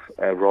of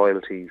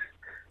royalties,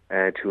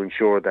 to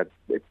ensure that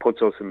it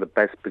puts us in the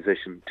best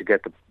position to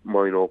get the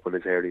mine open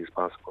as early as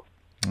possible.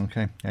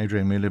 Okay,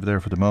 Adrian, we live there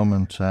for the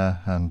moment,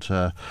 and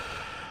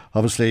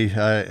obviously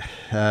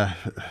I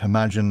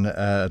imagine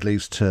at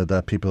least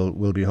that people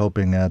will be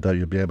hoping that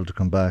you'll be able to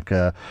come back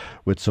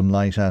with some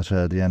light at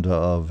the end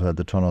of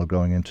the tunnel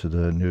going into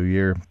the new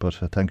year. But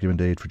thank you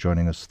indeed for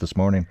joining us this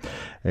morning.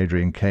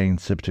 Adrian Kane,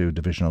 SIP2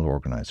 Divisional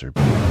Organiser.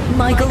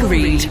 Michael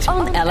Reade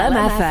on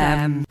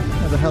LMFM.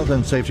 The Health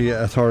and Safety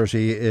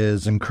Authority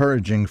is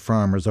encouraging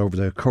farmers over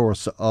the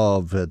course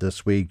of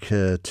this week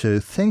to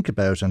think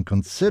about and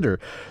consider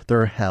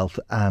their health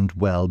and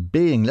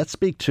well-being. Let's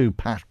speak to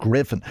Pat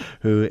Griffin,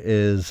 who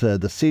is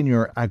the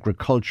Senior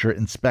Agriculture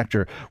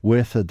Inspector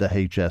with the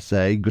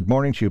HSA. Good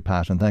morning to you,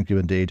 Pat, and thank you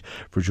indeed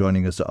for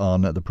joining us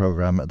on the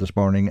programme this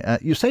morning.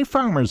 You say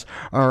farmers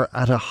are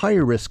at a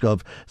higher risk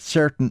of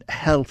certain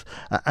health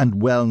and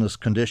wellness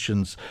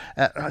conditions.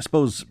 I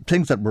suppose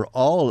things that we're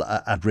all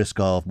at risk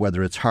of,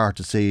 whether it's heart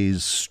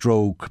disease,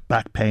 stroke,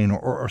 back pain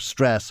or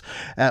stress.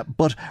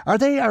 But are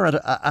they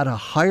at a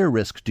higher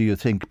risk, do you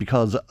think,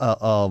 because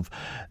of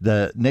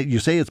you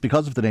say it's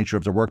because of the nature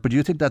of their work, but do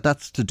you think that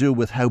that's to do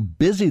with how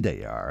busy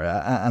they are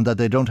and that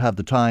they don't have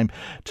the time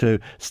to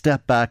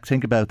step back,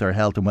 think about their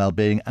health and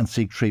well-being and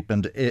seek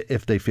treatment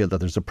if they feel that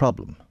there's a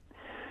problem?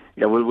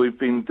 Yeah, well, we've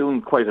been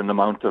doing quite an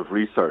amount of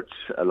research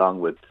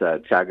along with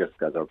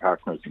Teagasc as our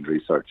partners in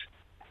research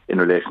in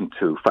relation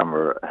to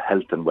farmer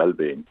health and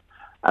well-being.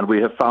 And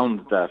we have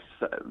found that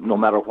no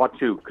matter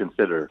what you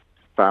consider,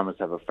 farmers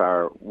have a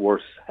far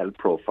worse health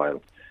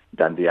profile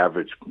than the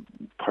average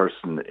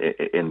person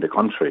in the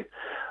country.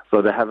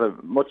 So they have a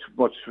much,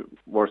 much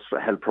worse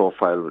health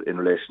profile in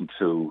relation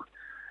to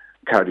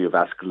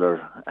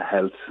cardiovascular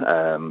health.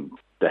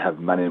 They have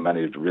many,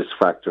 many risk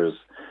factors.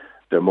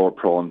 They're more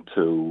prone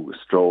to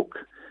stroke.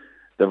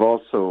 They've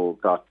also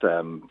got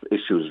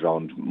issues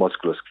around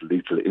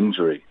musculoskeletal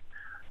injury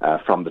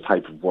from the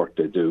type of work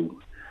they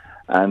do.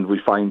 And we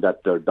find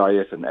that their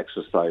diet and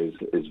exercise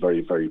is very,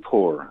 very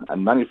poor.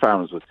 And many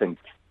farmers would think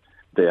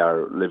they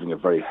are living a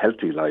very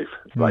healthy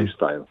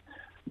lifestyle.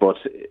 But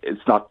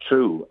it's not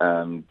true.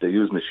 They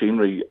use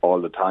machinery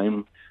all the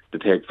time. They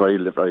take very,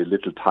 very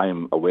little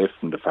time away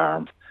from the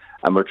farm.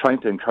 And we're trying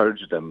to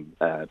encourage them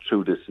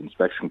through this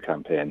inspection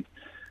campaign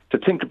to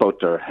think about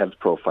their health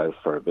profile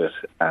for a bit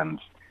and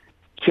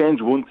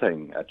change one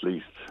thing at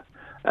least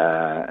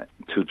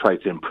to try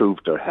to improve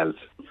their health.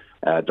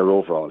 Their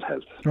overall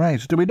health.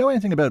 Right. Do we know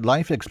anything about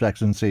life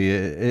expectancy?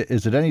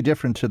 Is it any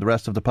different to the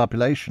rest of the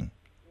population?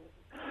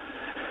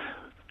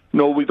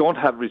 No, we don't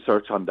have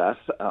research on that,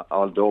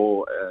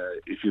 although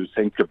if you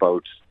think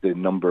about the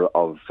number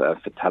of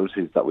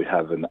fatalities that we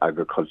have in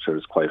agriculture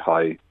is quite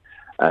high,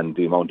 and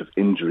the amount of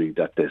injury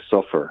that they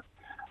suffer.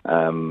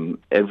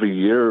 Every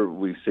year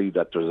we see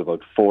that there's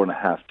about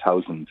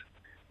 4,500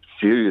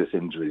 serious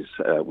injuries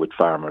with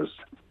farmers,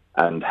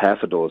 and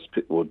half of those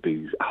would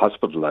be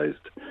hospitalised.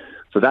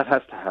 So that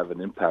has to have an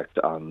impact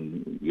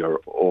on your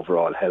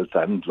overall health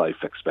and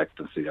life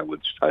expectancy, I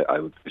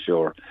would be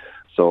sure.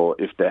 So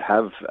if they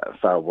have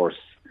far worse,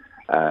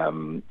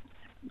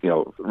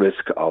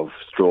 risk of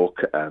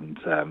stroke and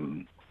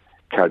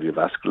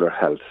cardiovascular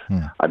health,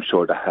 I'm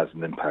sure that has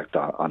an impact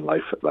on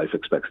life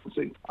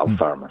expectancy of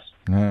farmers.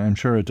 I'm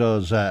sure it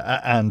does,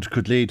 and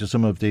could lead to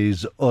some of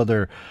these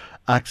other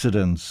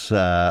accidents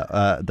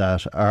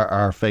that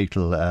are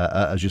fatal.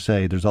 As you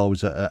say, there's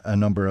always a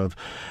number of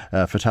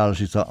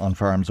fatalities on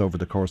farms over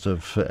the course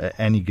of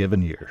any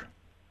given year.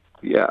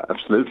 Yeah,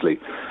 absolutely.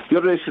 The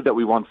other issue that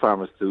we want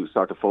farmers to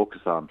start to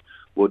focus on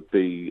would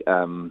be,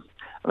 and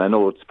I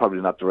know it's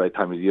probably not the right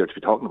time of year to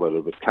be talking about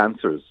it, but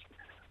cancers.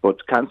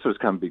 But cancers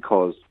can be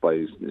caused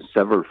by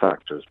several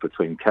factors,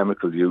 between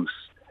chemical use,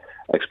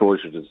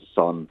 exposure to the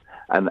sun,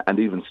 and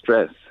even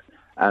stress.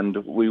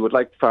 And we would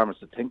like farmers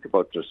to think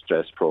about their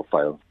stress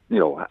profile.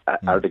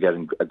 Are they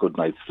getting a good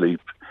night's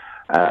sleep?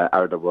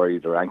 Are they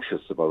worried or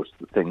anxious about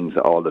things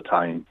all the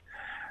time?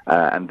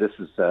 And this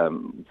is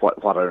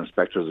what our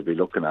inspectors will be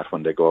looking at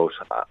when they go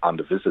out on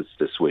the visits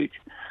this week.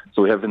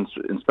 So we have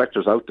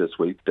inspectors out this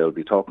week. They'll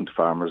be talking to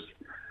farmers,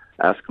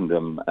 asking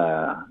them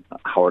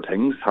how are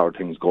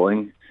things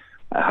going,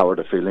 how are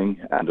they feeling,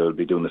 and they'll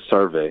be doing a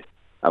survey.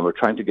 And we're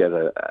trying to get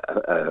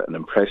an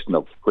impression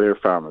of where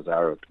farmers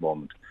are at the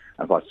moment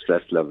and what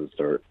stress levels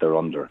they're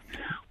under.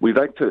 We'd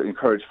like to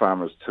encourage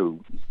farmers to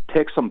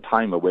take some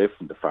time away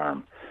from the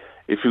farm.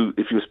 If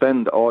you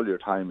spend all your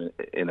time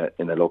in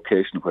a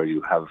location where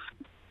you have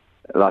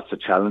lots of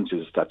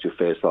challenges that you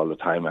face all the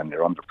time and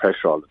you're under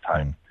pressure all the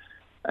time,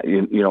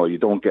 you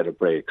don't get a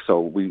break.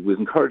 So we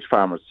encourage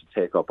farmers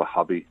to take up a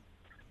hobby,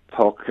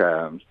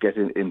 get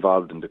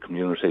involved in the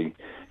community,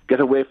 get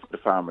away from the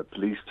farm at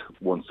least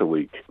once a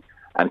week,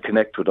 and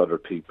connect with other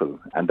people,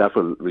 and that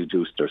will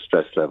reduce their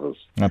stress levels.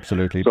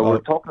 Absolutely. So we're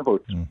talking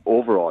about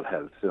overall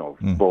health,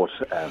 both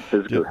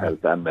physical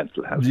health and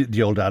mental health.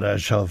 The old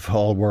adage of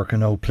all work and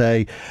no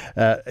play.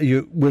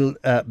 You will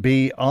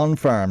be on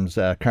farms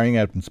carrying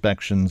out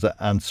inspections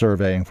and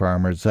surveying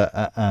farmers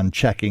and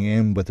checking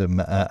in with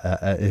them,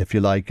 if you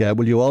like.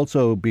 Will you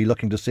also be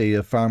looking to see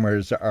if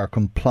farmers are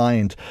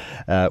compliant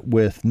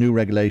with new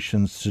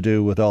regulations to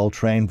do with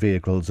all-terrain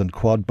vehicles and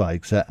quad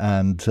bikes,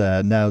 and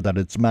now that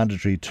it's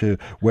mandatory to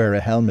wear a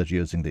helmet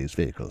using these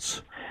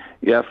vehicles?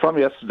 Yeah, from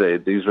yesterday,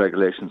 these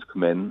regulations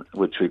come in,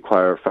 which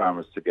require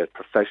farmers to get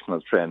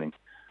professional training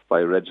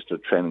by a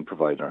registered training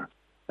provider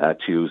to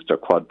use their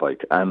quad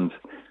bike, and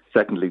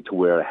secondly, to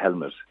wear a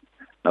helmet.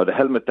 Now, the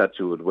helmet that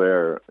you would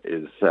wear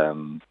is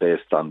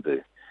based on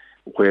the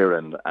where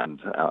and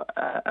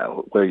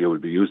where you will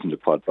be using the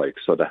quad bike.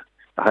 So the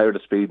higher the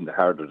speed and the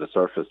harder the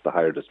surface, the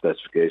higher the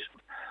specification.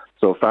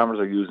 So if farmers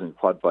are using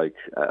quad bike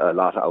a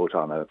lot out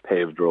on a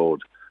paved road,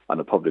 on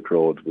a public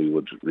road, we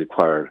would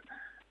require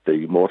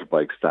the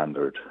motorbike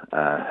standard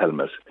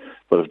helmet.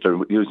 But if they're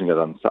using it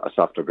on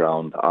softer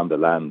ground, on the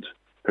land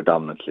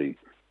predominantly,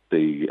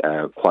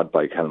 the quad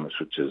bike helmet,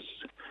 which is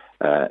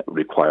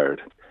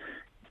required.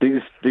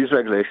 These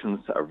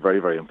regulations are very,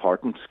 very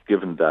important,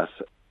 given that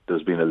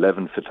there's been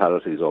 11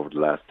 fatalities over the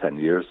last 10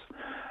 years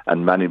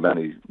and many,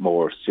 many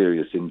more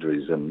serious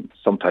injuries and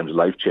sometimes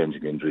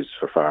life-changing injuries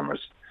for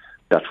farmers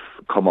that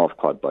come off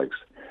quad bikes.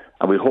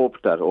 And we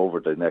hope that over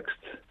the next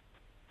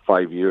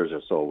 5 years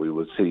or so, we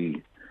will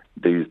see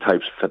these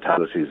types of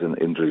fatalities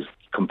and injuries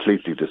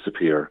completely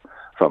disappear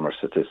from our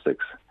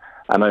statistics.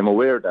 And I'm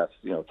aware that,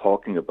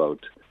 talking about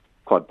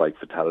quad bike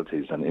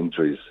fatalities and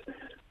injuries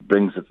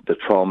brings the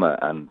trauma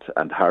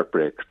and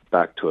heartbreak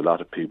back to a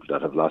lot of people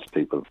that have lost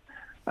people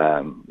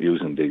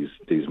using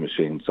these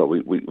machines. So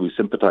we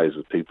sympathise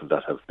with people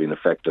that have been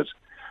affected.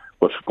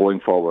 But going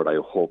forward, I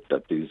hope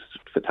that these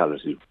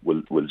fatalities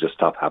will just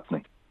stop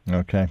happening.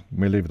 Okay,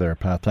 we'll leave it there,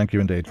 Pat. Thank you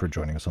indeed for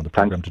joining us on the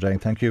programme today.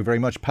 Thank you very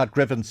much. Pat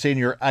Griffin,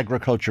 Senior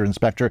Agriculture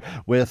Inspector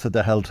with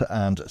the Health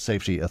and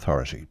Safety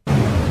Authority.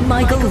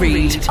 Michael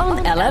Reade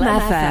on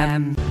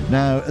LMFM.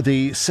 Now,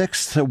 the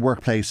 6th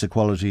Workplace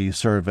Equality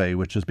Survey,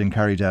 which has been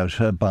carried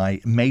out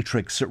by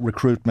Matrix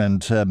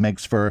Recruitment,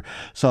 makes for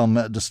some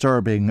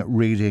disturbing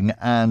reading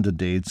and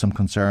indeed some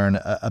concern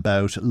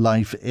about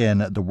life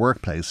in the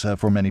workplace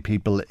for many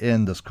people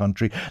in this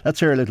country. Let's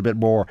hear a little bit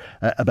more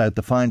about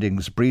the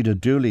findings. Reade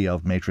Dooley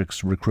of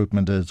Matrix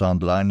Recruitment is on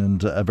the line,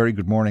 and a very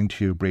good morning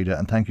to you, Reade,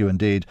 and thank you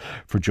indeed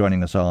for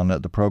joining us on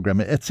the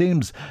programme. It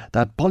seems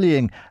that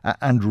bullying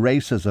and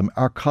racism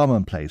are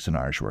commonplace in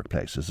Irish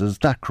workplaces. Is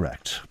that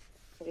correct?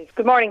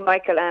 Good morning,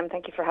 Michael.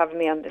 Thank you for having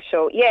me on the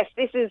show. Yes,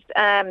 this is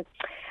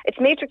it's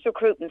Matrix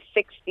Recruitment's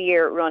 6th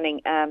year running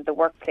the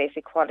Workplace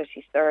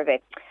Equality Survey,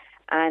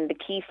 and the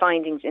key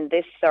findings in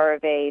this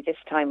survey this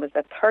time was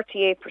that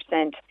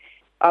 38%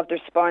 of the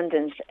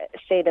respondents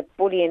say that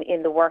bullying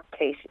in the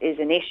workplace is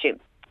an issue,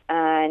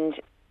 and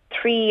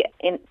 3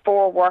 in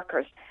 4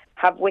 workers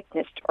have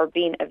witnessed or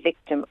been a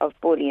victim of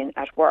bullying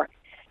at work.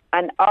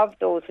 And of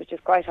those, which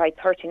is quite high,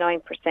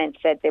 39%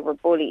 said they were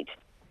bullied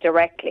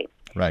directly.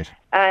 Right.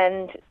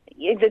 And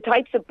the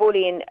types of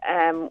bullying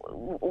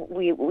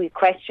we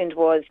questioned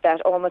was that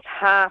almost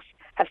half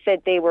have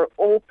said they were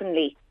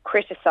openly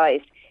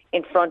criticised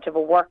in front of a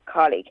work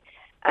colleague,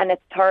 and a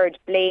third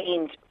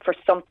blamed for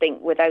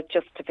something without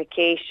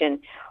justification.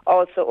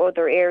 Also,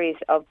 other areas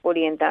of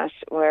bullying that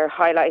were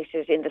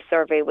highlighted in the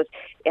survey was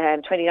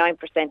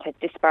 29% had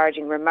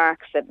disparaging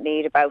remarks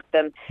made about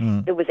them.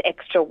 There was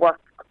extra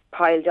work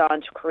piled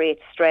on to create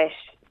stress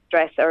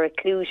or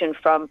exclusion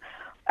from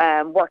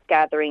work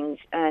gatherings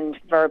and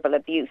verbal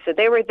abuse. So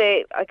they were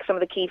some of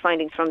the key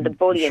findings from the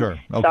bullying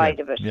side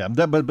of it. Yeah,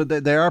 but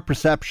they are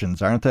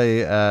perceptions, aren't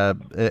they?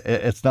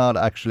 It's not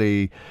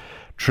actually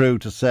true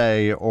to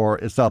say, or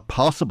it's not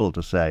possible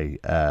to say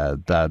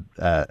that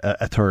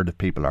a third of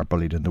people are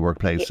bullied in the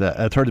workplace.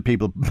 A third of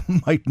people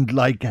mightn't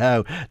like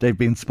how they've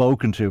been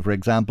spoken to, for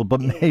example,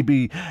 but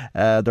maybe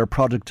their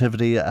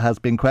productivity has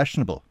been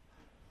questionable.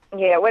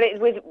 Yeah, well,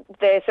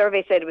 the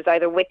survey said it was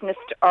either witnessed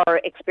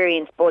or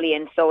experienced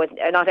bullying. So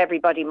not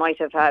everybody might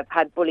have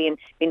had bullying,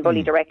 been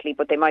bullied directly,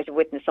 but they might have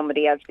witnessed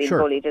somebody else being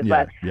bullied as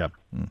well. Yeah.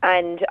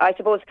 And I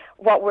suppose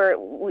what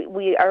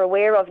we are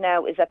aware of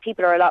now is that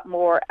people are a lot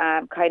more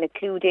kind of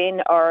clued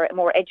in or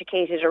more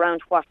educated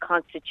around what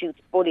constitutes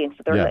bullying.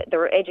 So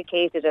they're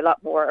educated a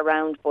lot more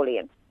around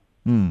bullying.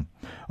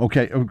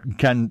 Okay,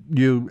 can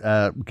you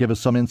give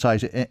us some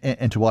insight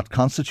into what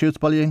constitutes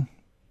bullying?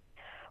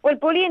 Well,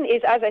 bullying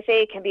is, as I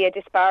say, it can be a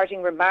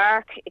disparaging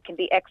remark. It can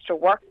be extra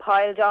work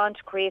piled on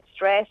to create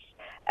stress,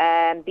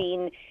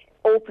 being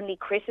openly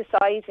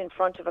criticised in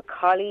front of a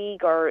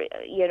colleague, or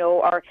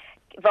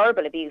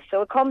verbal abuse.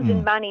 So it comes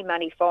in many,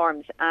 many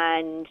forms,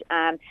 and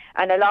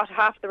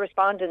half the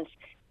respondents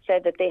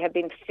said that they had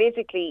been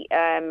physically,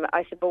 had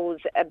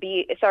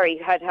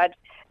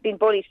been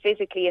bullied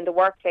physically in the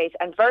workplace,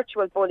 and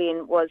virtual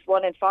bullying was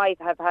 1 in 5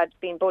 have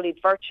been bullied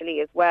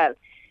virtually as well.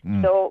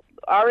 So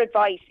our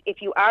advice,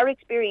 if you are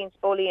experiencing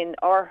bullying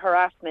or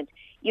harassment,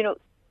 go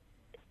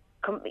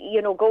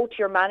to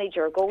your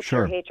manager, go to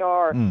your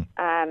HR,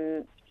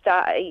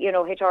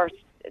 HR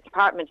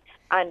department,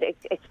 and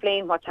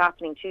explain what's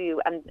happening to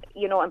you. And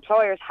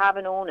employers have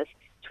an onus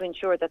to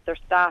ensure that their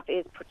staff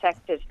is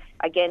protected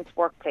against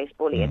workplace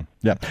bullying.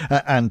 Yeah,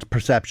 and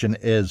perception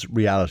is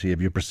reality.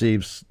 If you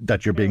perceive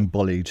that you're being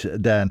bullied,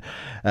 then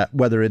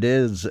whether it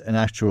is an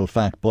actual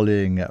fact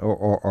bullying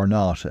or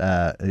not,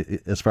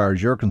 as far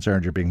as you're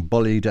concerned, you're being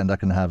bullied, and that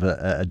can have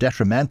a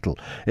detrimental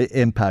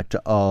impact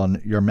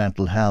on your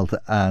mental health.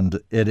 And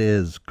it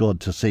is good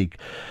to seek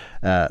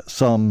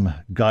some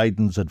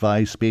guidance,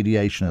 advice,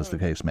 mediation, as the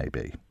case may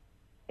be.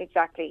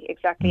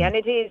 Exactly. And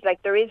it is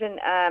like there is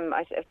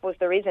I suppose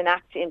there is an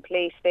act in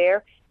place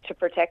there to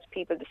protect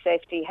people, the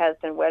Safety, Health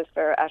and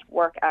Welfare at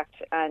Work Act,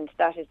 and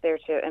that is there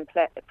to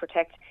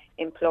protect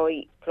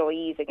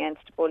employees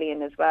against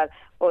bullying as well.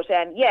 But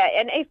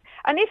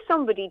if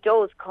somebody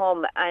does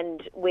come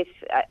and with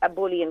a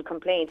bullying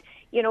complaint,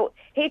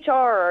 HR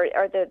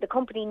or the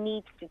company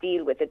needs to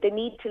deal with it. They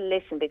need to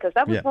listen, because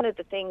that was one of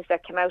the things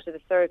that came out of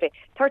the survey.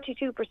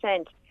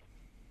 32%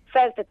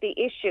 felt that the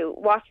issue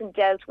wasn't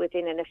dealt with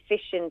in an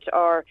efficient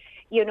or,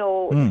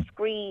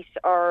 discreet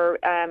or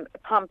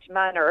prompt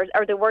manner,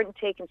 or they weren't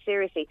taken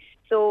seriously.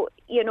 So,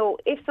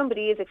 if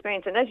somebody is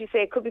experiencing, as you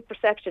say, it could be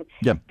perception,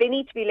 they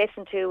need to be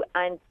listened to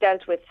and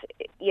dealt with,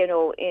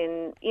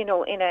 in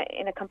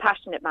a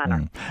compassionate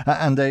manner.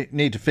 And they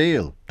need to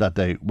feel that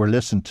they were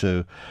listened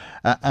to,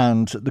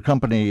 and the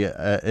company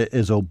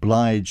is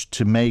obliged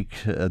to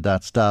make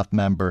that staff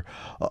member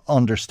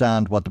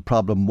understand what the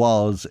problem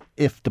was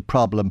if the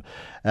problem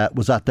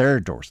was at their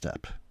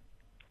doorstep.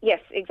 Yes,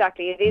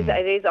 exactly. It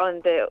is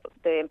on the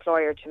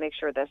employer to make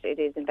sure that it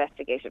is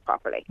investigated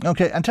properly.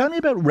 Okay, and tell me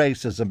about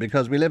racism,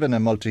 because we live in a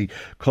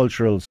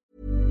multicultural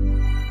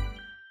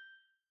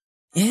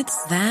It's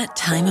that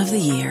time of the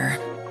year.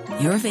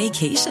 Your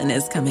vacation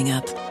is coming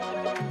up.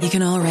 You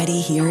can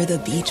already hear the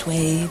beach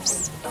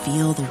waves,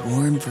 feel the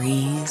warm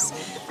breeze,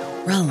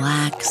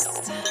 relax,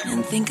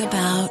 and think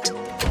about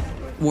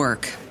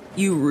work.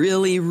 You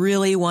really,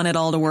 really want it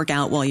all to work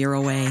out while you're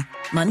away.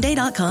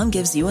 Monday.com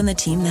gives you and the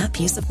team that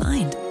peace of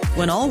mind.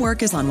 When all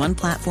work is on one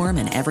platform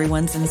and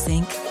everyone's in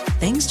sync,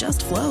 things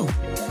just flow.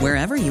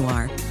 Wherever you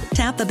are,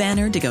 tap the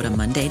banner to go to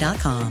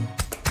Monday.com.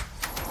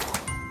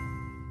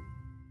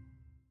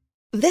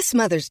 This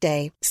Mother's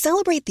Day,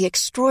 celebrate the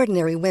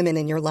extraordinary women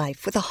in your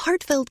life with a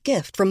heartfelt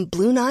gift from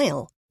Blue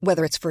Nile.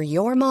 Whether it's for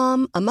your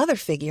mom, a mother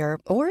figure,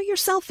 or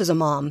yourself as a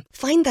mom,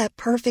 find that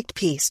perfect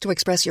piece to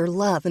express your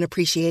love and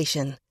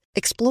appreciation.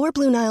 Explore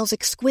Blue Nile's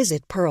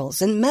exquisite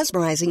pearls and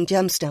mesmerizing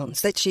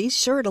gemstones that she's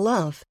sure to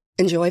love.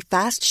 Enjoy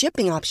fast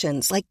shipping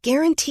options like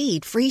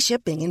guaranteed free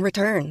shipping and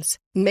returns.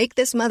 Make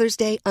this Mother's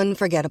Day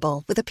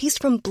unforgettable with a piece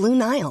from Blue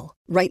Nile.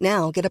 Right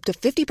now, get up to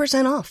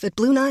 50% off at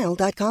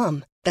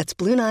BlueNile.com. That's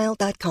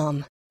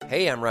BlueNile.com.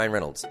 Hey, I'm Ryan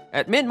Reynolds.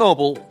 At Mint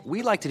Mobile,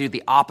 we like to do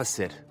the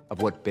opposite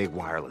of what Big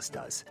Wireless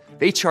does.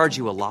 They charge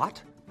you a lot,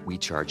 we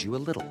charge you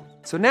a little.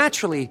 So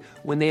naturally,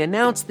 when they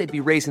announced they'd be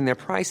raising their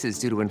prices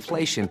due to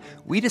inflation,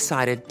 we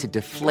decided to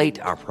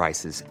deflate our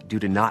prices due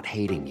to not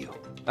hating you.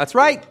 That's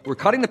right. We're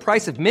cutting the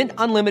price of Mint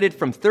Unlimited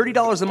from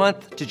 $30 a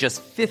month to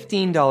just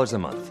 $15 a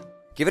month.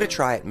 Give it a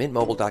try at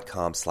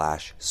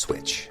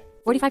mintmobile.com/switch.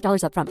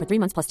 $45 up front for 3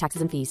 months plus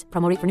taxes and fees.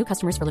 Promo rate for new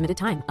customers for limited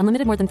time.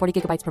 Unlimited more than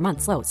 40 gigabytes per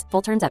month. Slows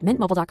full terms at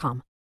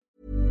mintmobile.com.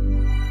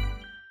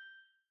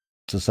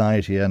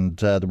 Society and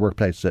the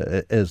workplace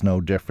is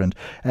no different.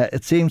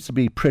 It seems to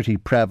be pretty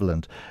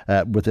prevalent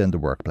within the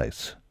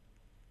workplace.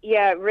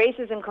 Yeah,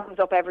 racism comes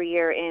up every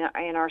year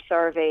in our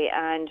survey,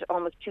 and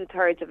almost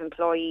 2/3 of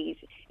employees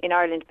in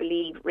Ireland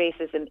believe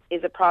racism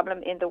is a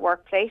problem in the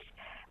workplace.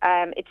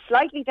 It's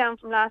slightly down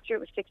from last year.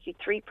 It was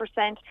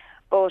 63%,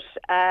 but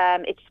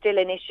it's still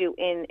an issue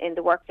in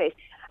the workplace.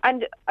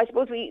 And I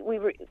suppose we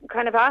were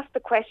kind of asked the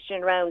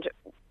question around,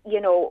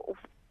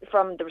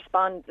 from the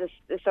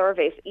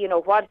surveys,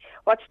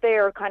 what's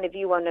their kind of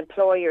view on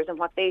employers and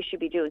what they should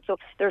be doing. So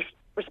the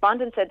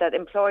respondents said that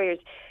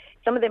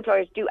some of the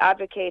employers do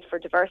advocate for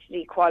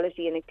diversity,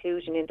 equality and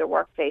inclusion in their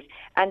workplace,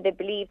 and they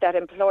believe that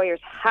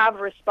employers have a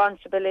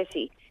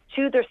responsibility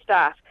to their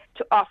staff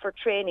to offer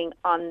training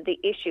on the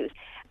issues.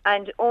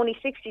 And only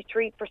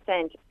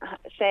 63%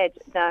 said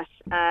that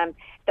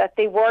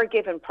they were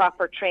given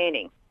proper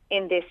training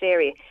in this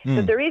area.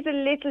 So there is a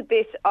little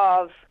bit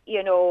of,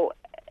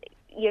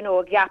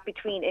 a gap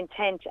between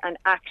intent and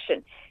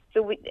action.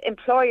 So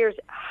employers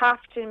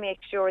have to make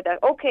sure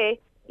that, okay,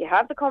 you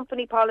have the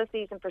company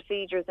policies and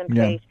procedures in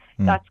place.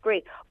 That's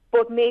great.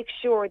 But make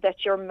sure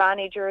that your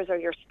managers or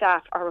your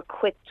staff are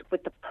equipped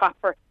with the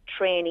proper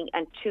training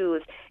and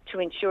tools to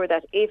ensure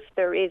that if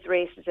there is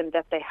racism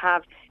that they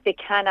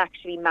can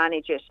actually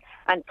manage it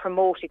and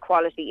promote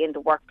equality in the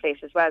workplace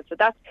as well. So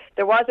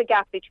there was a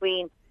gap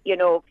between,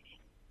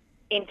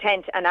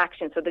 intent and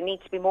action. So there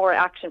needs to be more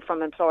action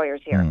from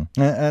employers here.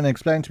 And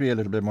explain to me a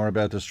little bit more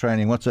about this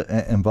training. What's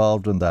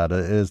involved in that?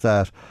 Is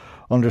that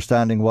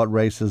understanding what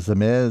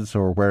racism is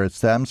or where it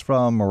stems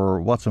from, or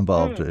what's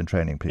involved in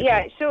training people?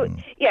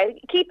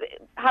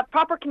 Have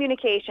proper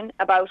communication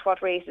about what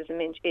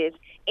racism is.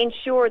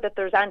 Ensure that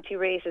there's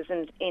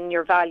anti-racism in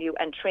your value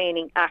and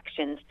training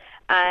actions,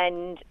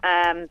 and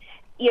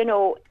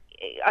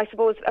I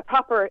suppose a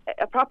proper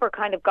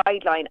kind of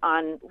guideline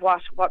on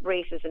what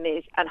racism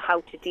is and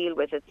how to deal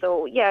with it.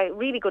 So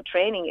really good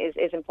training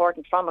is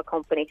important from a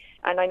company,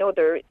 and I know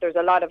there's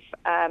a lot of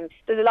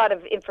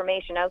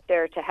information out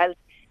there to help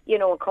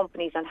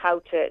companies on how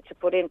to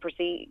put in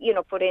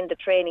the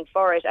training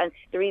for it. And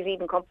there is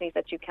even companies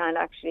that you can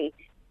actually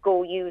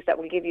go use that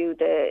will give you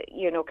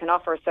can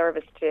offer a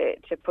service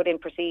to put in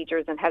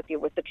procedures and help you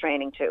with the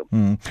training too.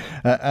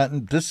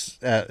 And this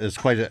is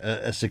quite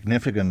a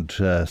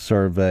significant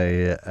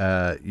survey.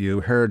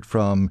 You heard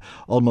from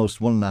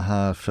almost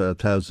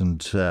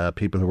 1,500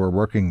 people who are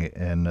working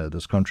in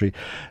this country.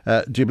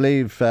 Do you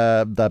believe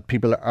that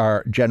people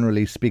are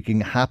generally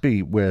speaking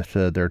happy with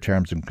their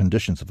terms and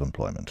conditions of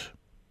employment?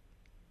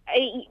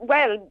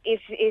 Well,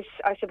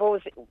 I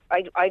suppose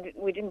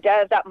we didn't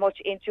delve that much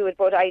into it,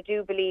 but I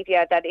do believe,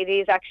 that it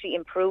is actually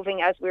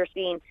improving, as we're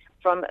seeing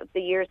from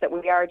the years that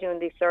we are doing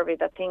this survey,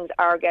 that things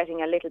are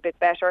getting a little bit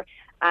better,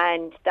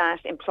 and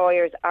that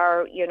employers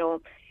are,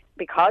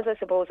 because I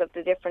suppose of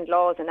the different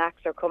laws and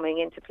acts are coming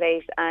into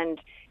place, and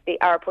they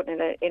are putting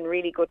in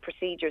really good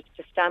procedures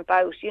to stamp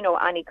out,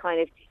 any kind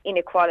of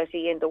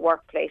inequality in the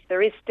workplace.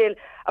 There is still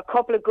a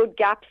couple of good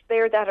gaps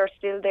there that are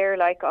still there,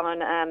 like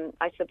on,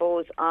 I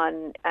suppose,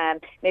 on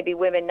maybe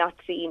women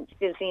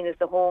still seen as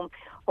the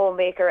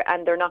homemaker,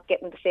 and they're not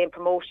getting the same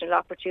promotional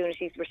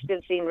opportunities. We're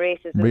still seeing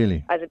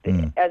racism as a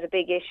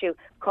big issue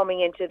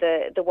coming into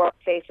the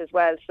workplace as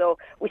well. So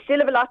we still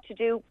have a lot to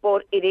do,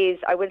 but it is,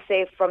 I will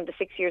say, from the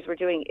 6 years we're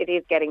doing, it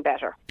is getting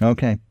better.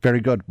 Okay, very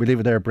good. We leave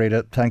it there,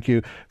 Reade. Thank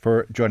you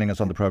for joining us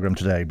on the programme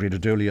today.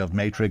 Reade Dooley of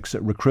Matrix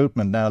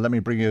Recruitment. Now, let me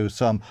bring you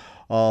some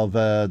of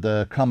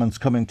the comments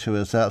coming to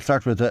us. I'll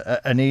start with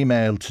an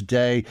email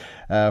today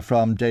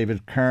from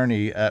David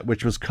Kearney,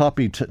 which was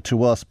copied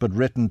to us but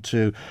written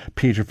to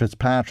Peter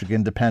Fitzpatrick,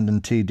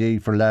 Independent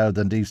TD for Louth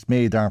and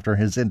Eastmeath, after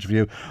his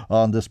interview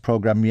on this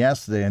programme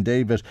yesterday. And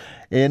David,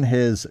 in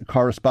his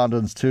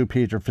correspondence to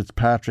Peter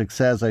Fitzpatrick,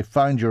 says, I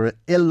find your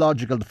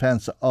illogical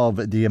defence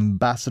of the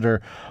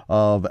ambassador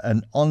of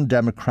an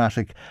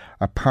undemocratic,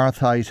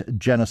 apartheid,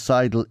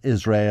 genocidal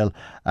Israel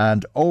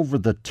and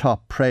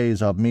over-the-top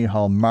praise of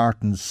Micheál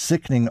Martin's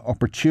sickening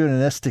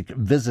opportunistic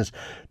visit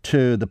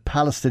to the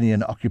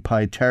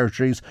Palestinian-occupied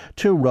territories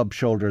to rub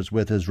shoulders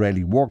with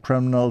Israeli war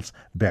criminals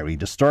very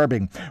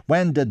disturbing.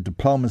 When did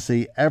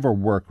diplomacy ever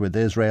work with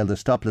Israel? They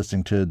stopped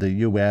listening to the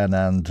UN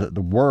and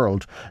the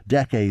world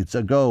decades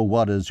ago.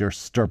 What is your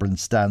stubborn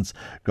stance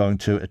going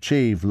to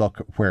achieve? Look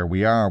where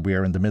we are. We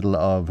are in the middle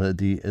of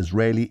the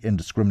Israeli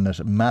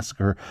indiscriminate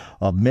massacre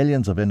of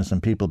millions of innocent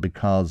people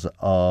because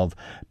of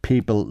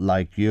people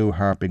like you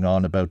harping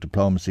on about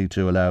diplomacy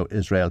to allow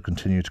Israel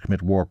continue to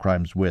commit war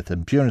crimes with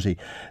impunity.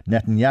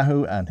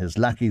 Netanyahu and his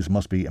lackeys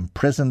must be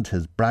imprisoned.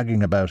 His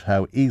bragging about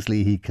how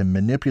easily he can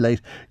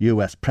manipulate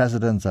US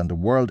presidents and the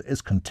world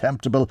is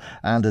contemptible,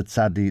 and it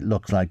sadly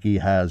looks like he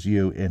has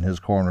you in his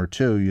corner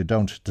too. You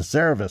don't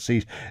deserve a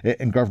seat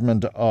in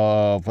government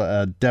of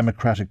a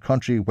democratic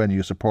country when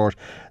you support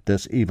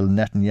this evil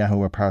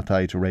Netanyahu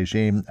apartheid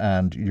regime,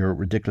 and your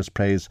ridiculous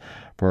praise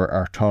for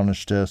our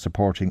tarnished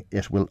supporting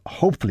it will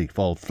hopefully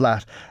fall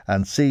flat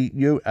and see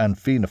you and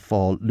Fianna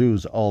Fáil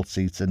lose all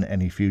seats in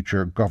any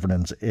future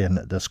governance in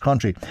this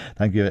country.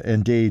 Thank you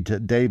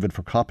indeed, David,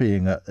 for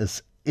copying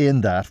us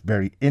in that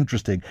very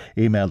interesting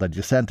email that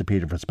you sent to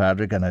Peter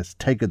Fitzpatrick, and I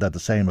take it that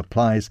the same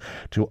applies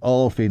to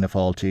all Fianna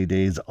Fáil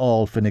TDs,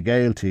 all Fine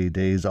Gael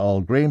TDs,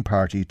 all Green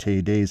Party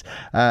TDs,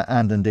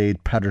 and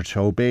indeed Peadar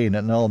Tobin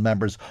and all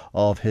members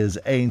of his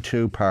Ain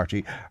 2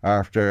 party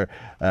after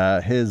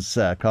his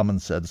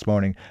comments this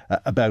morning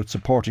about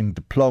supporting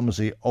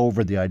diplomacy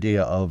over the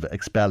idea of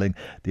expelling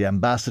the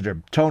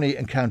ambassador. Tony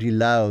in County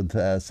Louth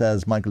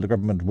says, Michael, the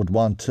government would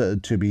want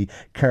to be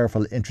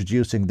careful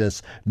introducing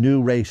this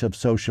new rate of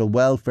social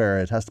welfare.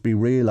 It has to be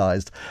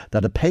realised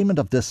that a payment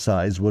of this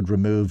size would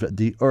remove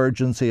the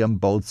urgency on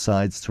both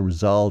sides to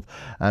resolve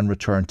and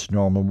return to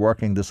normal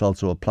working. This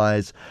also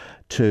applies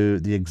to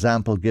the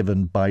example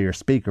given by your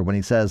speaker when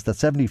he says that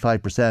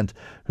 75%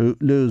 who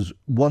lose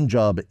one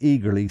job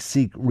eagerly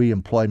seek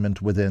re-employment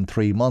within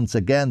 3 months.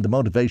 Again, the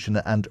motivation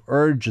and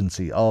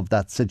urgency of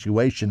that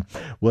situation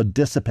would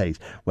dissipate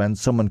when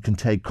someone can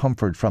take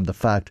comfort from the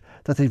fact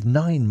that they've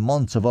 9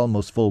 months of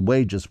almost full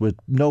wages with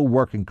no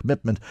working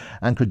commitment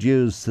and could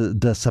use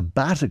the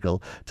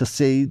sabbatical to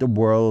see the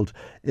world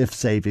if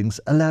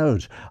savings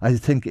allowed. I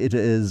think it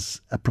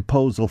is a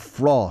proposal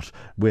fraught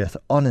with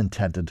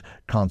unintended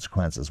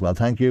consequences. Well,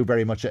 thank you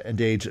very much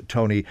indeed,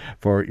 Tony,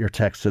 for your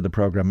text to the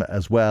programme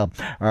as well.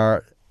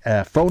 Our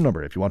phone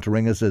number, if you want to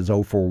ring us, is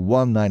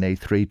 041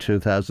 983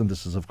 2000.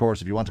 This is, of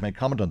course, if you want to make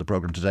comment on the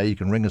programme today, you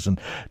can ring us and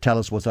tell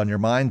us what's on your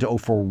mind.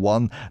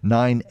 041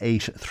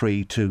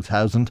 983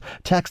 2000.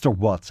 Text or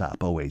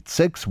WhatsApp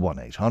 086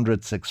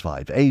 1800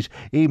 658.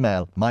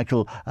 Email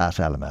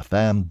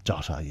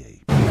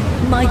michael@lmfm.ie.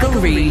 Michael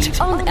Reade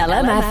on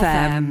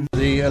LMFM.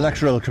 The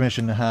Electoral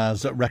Commission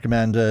has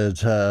recommended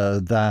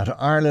that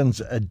Ireland's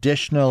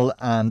additional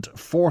and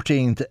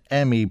 14th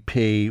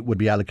MEP would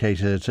be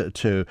allocated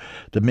to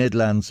the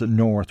Midlands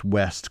North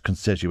West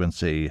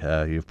constituency.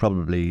 You've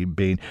probably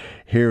been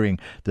hearing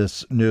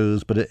this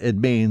news, but it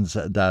means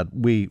that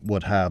we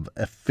would have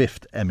a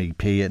 5th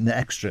MEP, an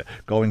extra,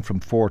 going from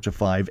 4 to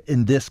 5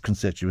 in this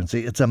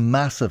constituency. It's a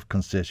massive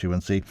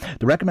constituency.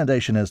 The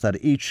recommendation is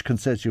that each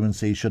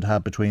constituency should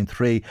have between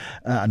 3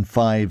 and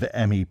 5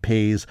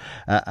 MEPs,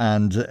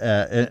 and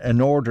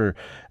in order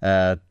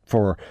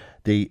for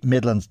the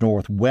Midlands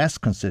North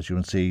West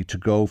constituency to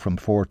go from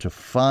 4 to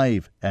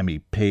 5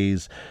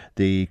 MEPs,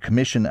 the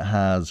Commission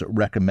has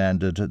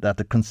recommended that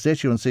the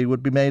constituency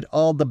would be made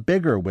all the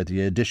bigger with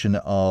the addition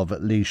of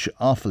Laois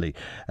Offaly.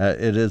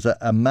 It is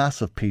a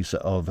massive piece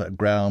of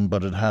ground,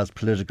 but it has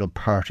political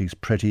parties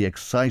pretty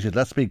excited.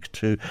 Let's speak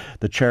to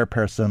the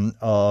chairperson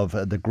of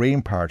the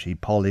Green Party,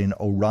 Pauline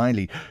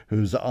O'Reilly,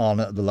 who's on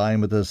the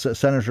line with us.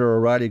 Senator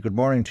O'Reilly, good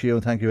morning to you,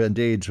 and thank you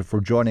indeed for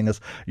joining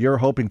us. You're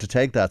hoping to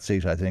take that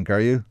seat, I think,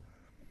 are you?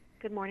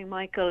 Good morning,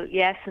 Michael.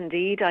 Yes,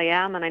 indeed, I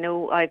am. And I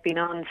know I've been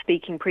on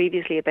speaking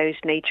previously about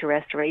nature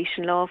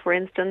restoration law, for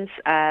instance,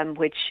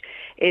 which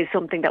is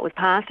something that was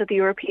passed at the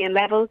European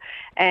level.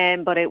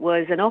 But it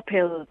was an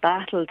uphill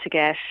battle to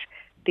get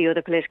the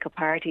other political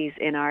parties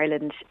in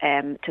Ireland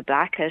to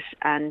back it.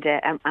 And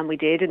we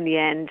did in the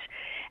end.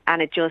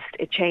 And it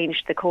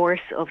changed the course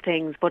of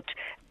things. But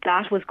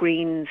that was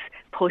Greens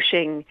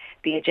pushing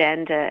the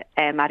agenda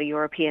at a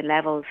European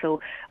level.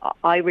 So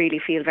I really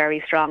feel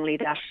very strongly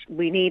that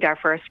we need our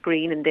first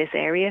Green in this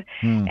area.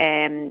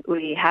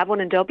 We have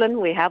one in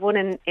Dublin, we have one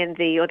in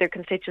the other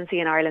constituency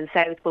in Ireland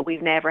South, but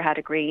we've never had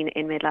a Green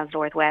in Midlands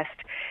North West.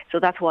 So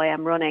that's why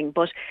I'm running.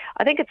 But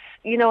I think it's,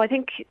 I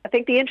think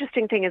the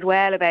interesting thing as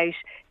well about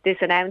this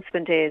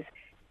announcement is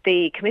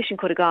the Commission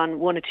could have gone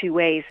one of two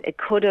ways. It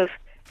could have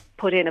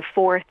put in a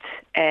fourth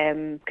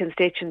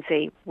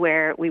constituency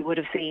where we would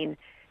have seen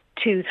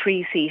 2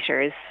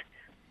 3-seaters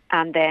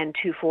and then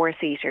 2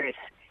 4-seaters.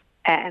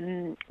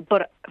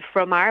 But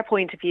from our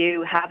point of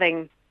view,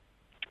 having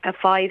a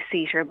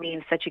 5-seater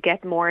means that you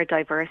get more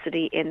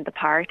diversity in the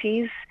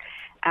parties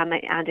and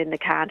in the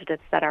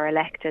candidates that are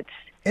elected.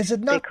 Is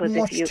it not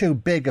much too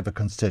big of a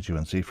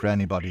constituency for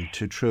anybody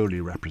to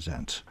truly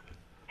represent?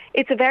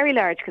 It's a very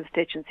large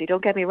constituency,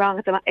 don't get me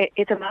wrong.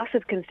 It's a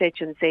massive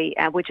constituency,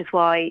 which is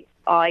why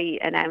I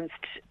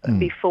announced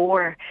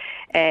before,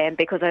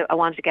 because I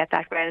wanted to get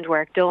that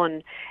groundwork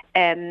done.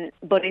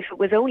 But if it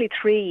was only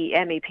 3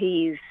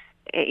 MEPs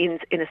in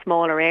a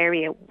smaller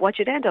area, what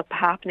you'd end up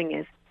happening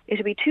is it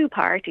would be 2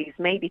 parties,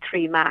 maybe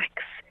 3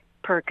 max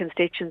per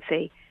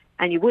constituency,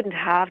 and you wouldn't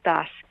have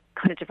that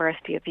kind of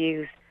diversity of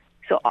views.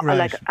 So,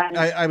 right.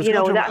 I was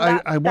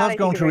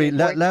going to read,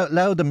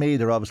 Louth and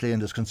Meath are obviously in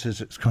this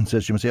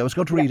constituency. I was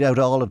going to read out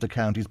all of the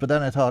counties, but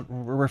then I thought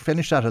we're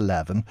finished at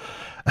 11.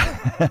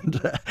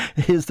 And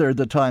is there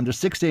the time? There's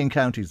 16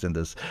 counties in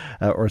this,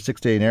 or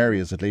 16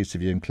 areas at least,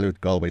 if you include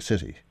Galway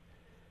City.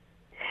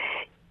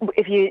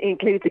 If you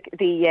include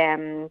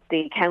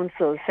the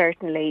council,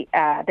 certainly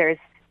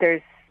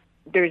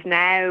there's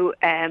now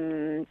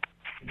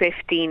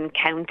 15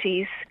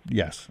 counties.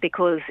 Yes.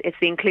 Because it's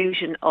the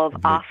inclusion of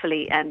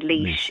Offaly and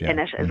Laois in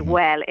it as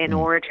well in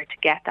order to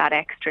get that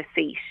extra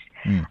seat.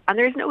 And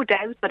there's no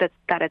doubt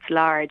that it's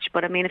large.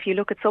 But I mean, if you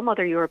look at some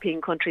other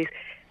European countries,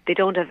 they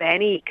don't have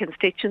any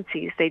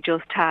constituencies. They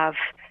just have,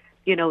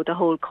 the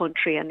whole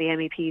country and the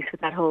MEPs for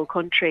that whole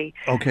country.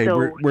 Okay,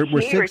 so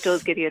here it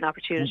does give you an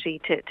opportunity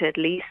to at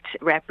least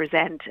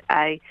represent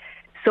a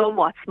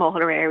somewhat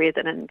smaller area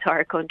than an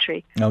entire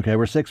country. Okay,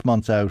 we're 6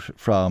 months out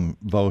from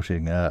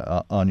voting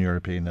on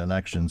European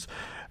elections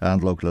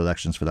and local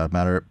elections for that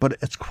matter, but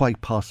it's quite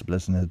possible,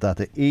 isn't it, that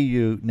the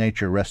EU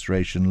nature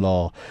restoration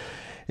law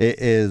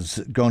is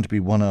going to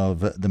be one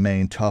of the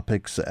main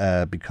topics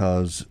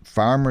because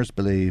farmers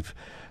believe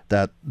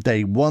that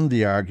they won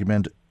the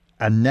argument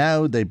and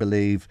now they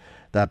believe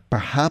that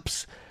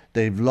perhaps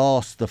they've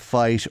lost the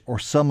fight or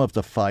some of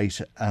the fight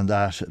and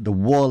that the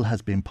wool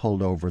has been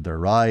pulled over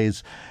their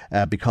eyes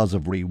because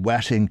of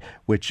re-wetting,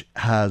 which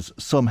has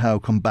somehow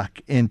come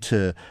back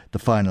into the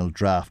final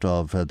draft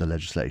of the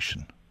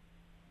legislation.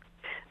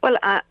 Well,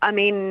 I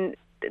mean,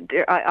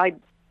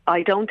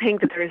 I don't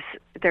think that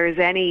there's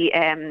any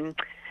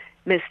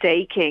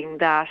mistaking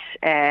that,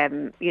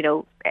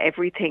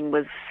 everything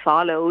was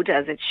followed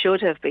as it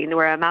should have been. There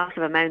were a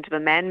massive amount of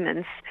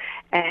amendments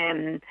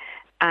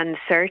and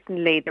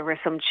certainly there were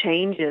some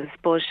changes,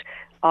 but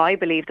I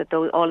believe that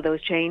all of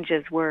those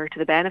changes were to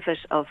the benefit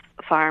of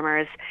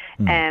farmers.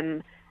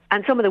 And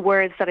some of the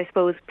words that I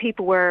suppose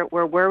people were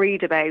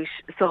worried about,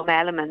 some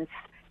elements,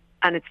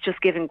 and it's just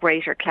given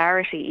greater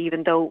clarity,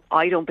 even though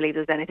I don't believe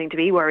there's anything to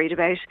be worried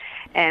about,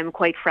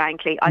 quite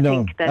frankly. I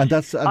think that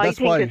it's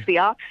the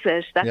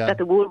opposite, that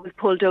the wool was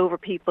pulled over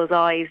people's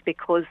eyes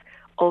because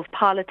of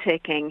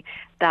politicking,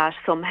 that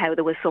somehow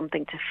there was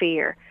something to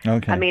fear.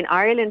 Okay. I mean,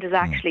 Ireland is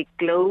actually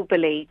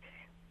globally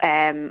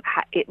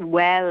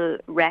well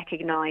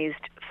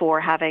recognised for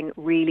having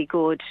really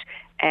good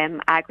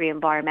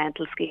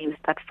agri-environmental schemes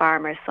that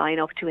farmers sign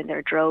up to in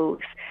their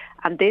droves.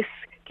 And this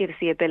gives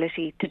the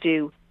ability to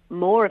do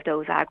more of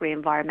those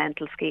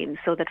agri-environmental schemes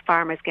so that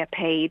farmers get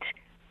paid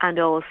and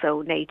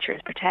also nature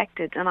is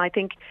protected. And I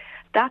think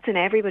that's in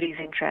everybody's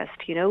interest,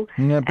 Yeah,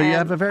 but you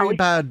have a very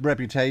bad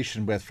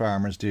reputation with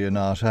farmers, do you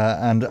not?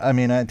 And I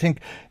mean, I think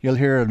you'll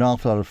hear an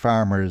awful lot of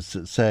farmers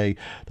say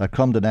that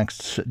come the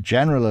next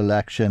general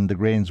election, the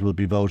Greens will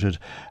be voted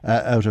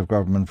out of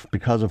government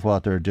because of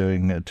what they're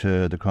doing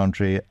to the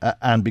country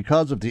and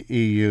because of the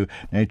EU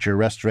nature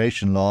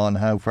restoration law and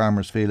how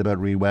farmers feel about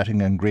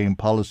re-wetting and green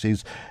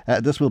policies.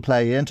 This will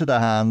play into the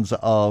hands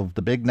of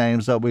the big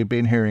names that we've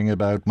been hearing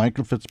about.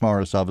 Michael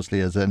Fitzmaurice, obviously,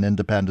 as an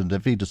independent,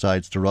 if he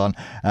decides to run,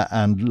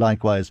 and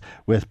likewise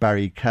with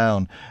Barry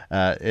Cowan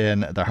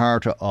in the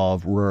heart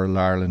of rural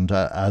Ireland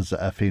as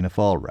a Fianna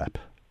Fáil rep.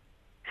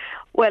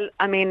 Well,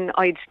 I mean,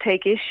 I'd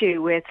take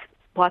issue with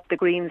what the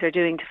Greens are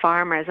doing to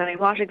farmers. I mean,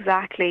 what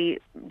exactly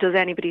does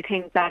anybody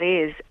think that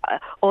is,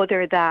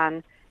 other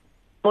than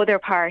other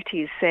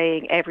parties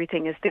saying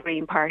everything is the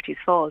Green Party's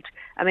fault?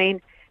 I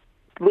mean,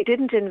 we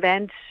didn't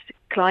invent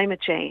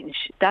climate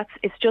change.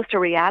 It's just a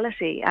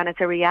reality, and it's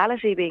a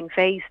reality being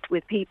faced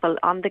with people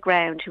on the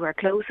ground who are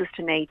closest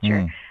to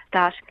nature,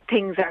 that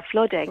things are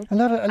flooding. A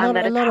lot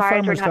of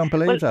farmers don't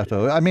believe that,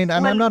 though. I mean,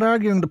 and I'm not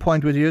arguing the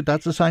point with you.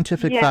 That's a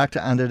scientific fact,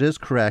 and it is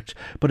correct.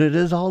 But it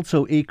is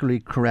also equally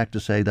correct to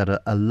say that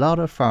a lot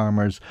of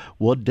farmers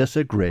would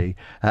disagree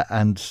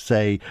and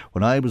say,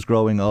 when I was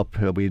growing up,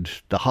 we'd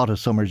the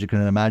hottest summers you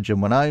can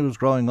imagine. When I was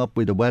growing up,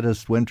 we'd the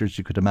wettest winters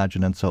you could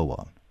imagine, and so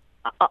on.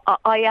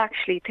 I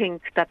actually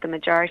think that the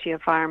majority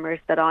of farmers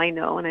that I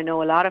know, and I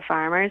know a lot of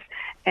farmers,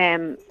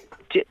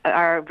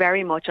 are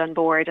very much on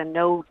board and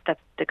know that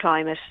the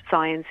climate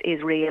science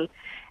is real.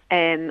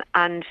 And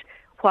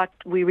what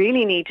we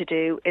really need to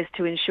do is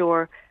to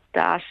ensure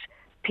that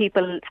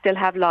people still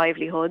have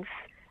livelihoods,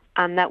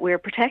 and that we're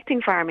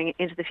protecting farming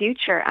into the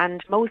future.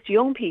 And most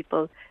young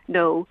people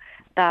know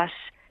that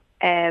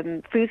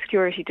food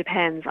security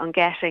depends on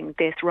getting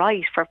this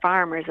right for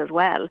farmers as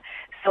well.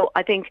 So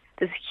I think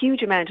there's a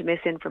huge amount of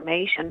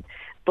misinformation,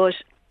 but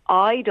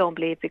I don't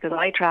believe, because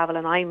I travel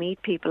and I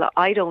meet people,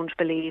 I don't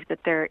believe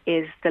that there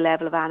is the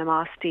level of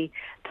animosity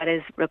that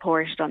is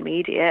reported on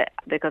media,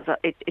 because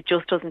it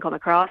just doesn't come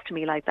across to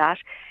me like that.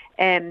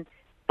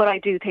 But I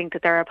do think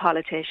that there are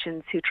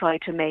politicians who try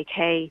to make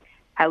hay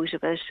out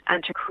of it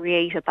and to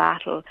create a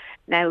battle.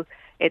 Now,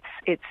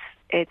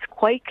 it's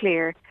quite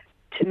clear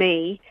to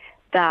me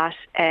that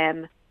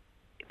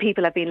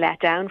people have been let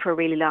down for a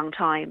really long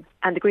time,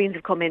 and the Greens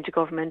have come into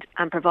government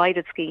and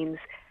provided schemes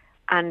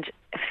and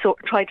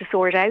tried to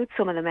sort out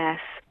some of the mess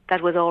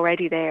that was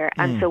already there.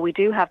 And so we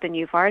do have the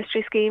new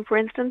forestry scheme, for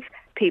instance.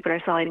 People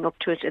are signing up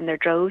to it in their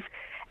droves.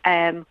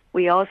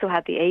 We also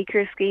had the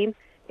acre scheme.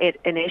 It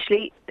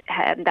initially,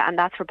 and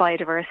that's for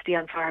biodiversity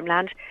on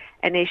farmland.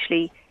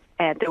 Initially,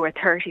 there were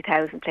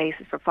 30,000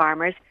 places for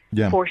farmers.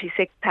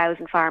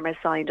 46,000 farmers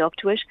signed up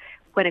to it.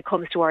 When it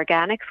comes to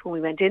organics, when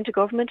we went into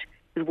government,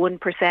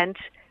 1%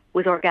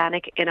 was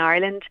organic in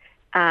Ireland,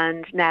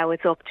 and now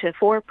it's up to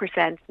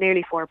 4%,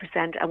 nearly 4%,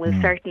 and we'll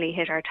certainly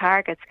hit our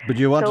targets. But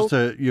you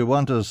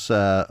want us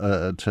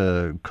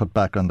to cut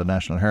back on the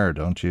national herd,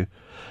 don't you?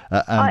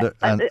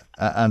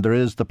 And there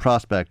is the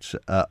prospect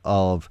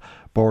of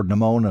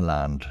Bordnamona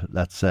land,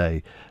 let's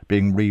say,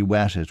 being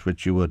re-wetted,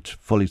 which you would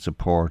fully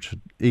support,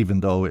 even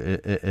though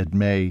it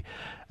may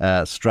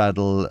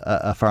straddle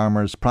a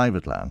farmer's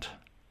private land.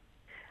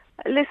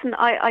 Listen,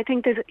 I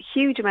think there's a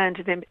huge amount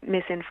of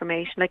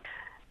misinformation. Like,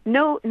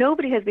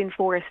 nobody has been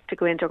forced to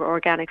go into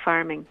organic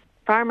farming.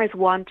 Farmers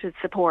wanted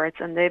supports,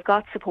 and they've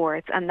got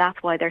supports, and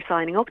that's why they're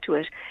signing up to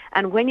it.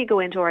 And when you go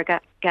into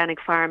organic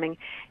farming,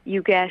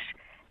 you get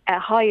a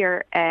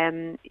higher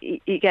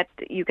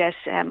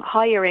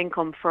higher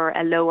income for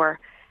a lower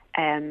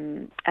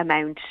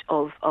amount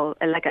of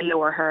like a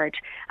lower herd,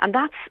 and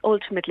that's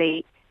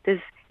ultimately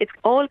it's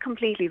all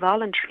completely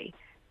voluntary.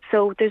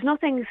 So there's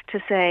nothing to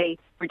say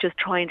we're just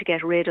trying to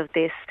get rid of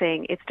this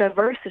thing. It's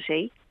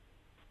diversity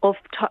of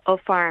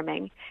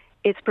farming.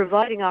 It's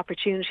providing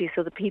opportunities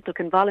so that people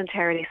can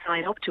voluntarily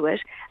sign up to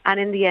it. And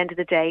in the end of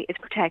the day, it's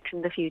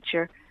protecting the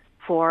future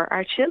for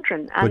our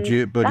children.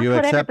 And but you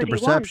accept the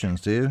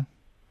perceptions, do you?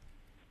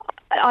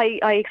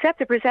 I accept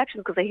the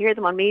perceptions because I hear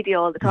them on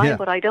media all the time,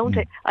 but I don't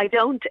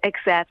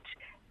accept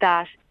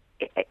that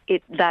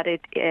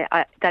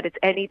it's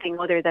anything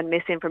other than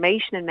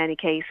misinformation in many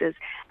cases.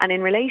 And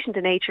in relation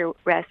to nature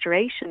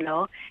restoration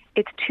law,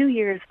 it's 2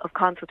 years of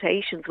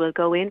consultations will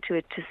go into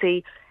it to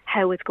see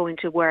how it's going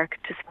to work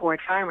to support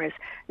farmers.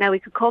 Now, we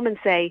could come and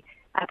say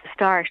at the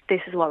start,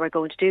 this is what we're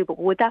going to do, but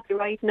would that be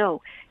right?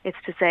 No. It's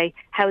to say,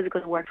 how is it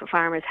going to work for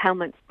farmers, how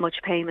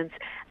much payments?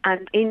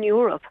 And in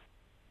Europe,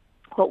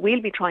 what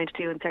we'll be trying to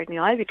do, and certainly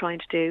I'll be trying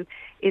to do,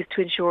 is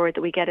to ensure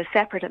that we get a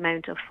separate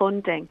amount of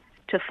funding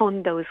to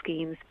fund those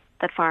schemes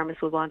that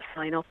farmers will want to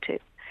sign up to.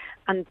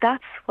 And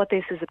that's what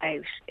this is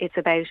about. It's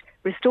about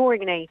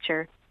restoring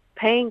nature,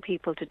 paying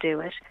people to do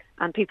it,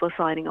 and people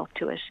signing up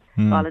to it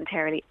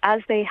voluntarily,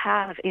 as they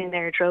have in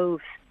their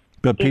droves.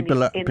 But in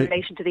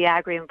relation to the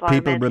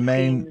agri-environmental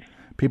schemes.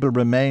 People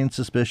remain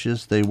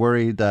suspicious. They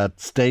worry that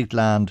state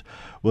land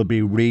will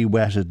be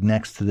re-wetted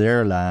next to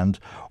their land,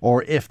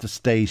 or if the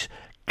state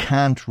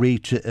can't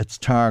reach its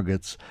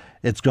targets,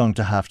 it's going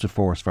to have to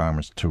force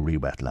farmers to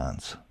re-wet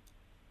lands.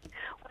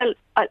 Well,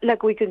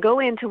 look, we can go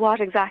into what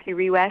exactly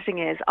re-wetting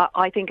is.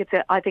 I think it's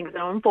an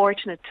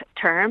unfortunate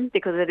term,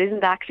 because it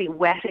isn't actually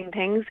wetting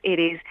things. It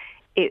is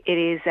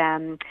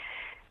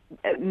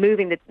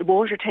moving the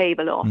water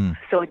table up,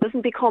 so it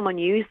doesn't become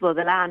unusable,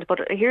 the land.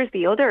 But here's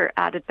the other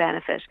added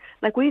benefit.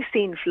 Like, we've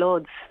seen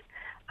floods,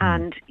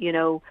 and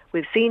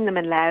we've seen them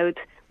in Louth,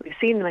 we've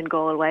seen them in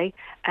Galway,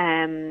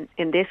 in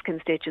this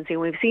constituency,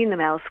 and we've seen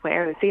them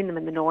elsewhere. We've seen them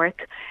in the north,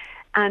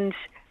 and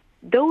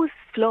those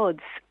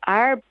floods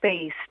are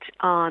based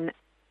on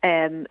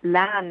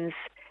lands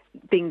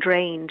being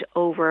drained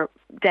over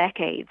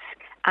decades.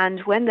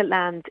 And when the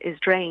land is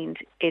drained,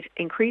 it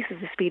increases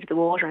the speed of the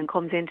water and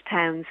comes into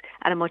towns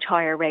at a much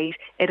higher rate.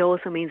 It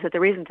also means that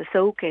there isn't the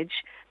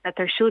soakage that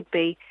there should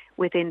be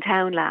within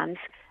townlands,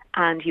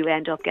 and you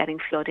end up getting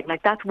flooding.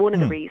 Like, that's one of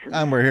the reasons.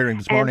 And we're hearing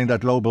this morning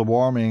that global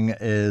warming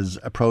is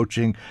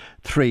approaching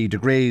 3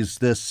 degrees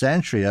this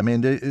century. I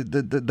mean,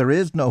 there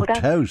is no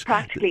doubt. It's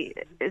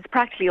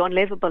practically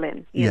unlivable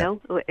in, you know,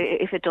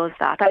 if it does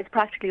that. It's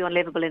practically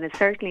unlivable in. It's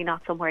certainly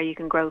not somewhere you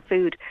can grow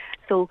food.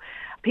 So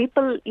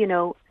people,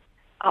 that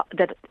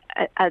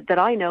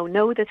I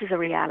know this is a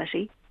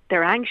reality.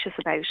 They're anxious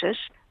about it.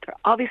 They're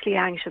obviously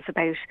anxious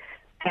about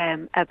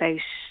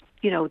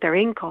their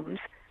incomes,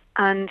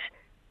 and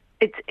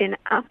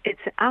it's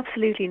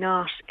absolutely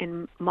not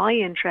in my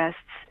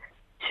interests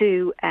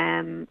to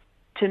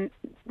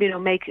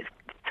make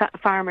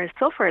farmers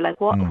suffer. Like,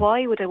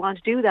 why would I want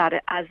to do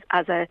that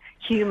as a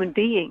human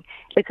being?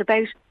 It's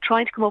about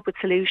trying to come up with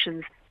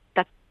solutions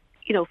that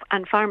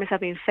and farmers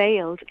have been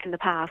failed in the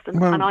past,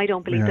 and I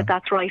don't believe that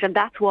that's right, and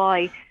that's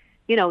why.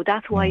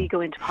 That's why you go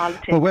into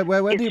politics,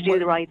 is to do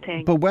the right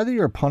thing. But whether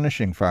you're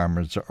punishing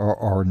farmers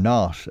or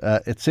not,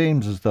 it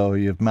seems as though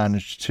you've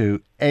managed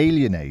to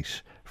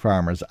alienate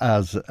farmers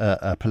as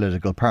a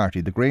political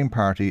party. The Green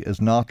Party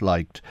is not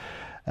liked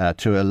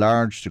to a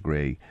large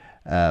degree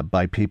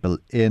by people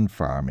in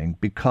farming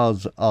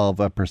because of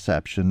a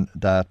perception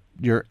that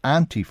you're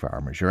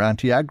anti-farmers, you're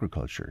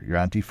anti-agriculture, you're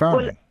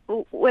anti-farming.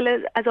 Well,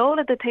 as all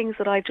of the things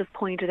that I've just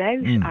pointed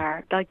out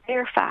are,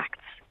 they're facts.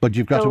 But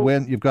you've got to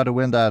win. You've got to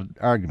win that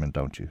argument,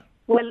 don't you?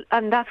 Well,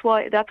 and that's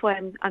why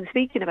I'm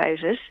speaking about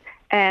it.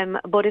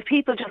 But if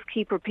people just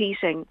keep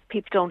repeating,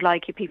 people don't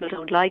like you, people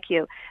don't like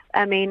you.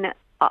 I mean,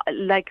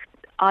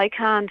 I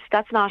can't.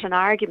 That's not an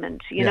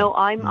argument.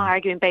 I'm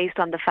arguing based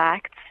on the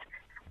facts,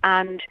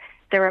 and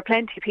there are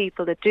plenty of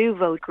people that do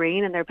vote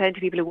Green, and there are plenty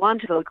of people who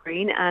want to vote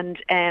Green,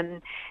 and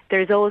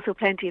there's also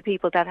plenty of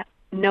people that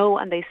know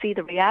and they see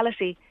the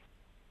reality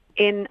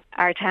in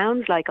our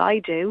towns, like I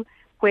do,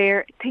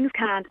 where things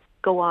can't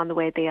go on the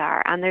way they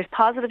are, and there's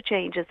positive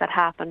changes that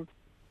happen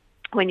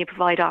when you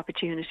provide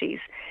opportunities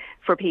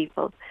for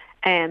people,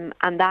 and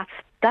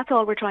that's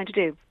all we're trying to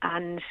do.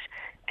 And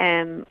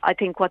I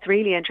think what's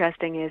really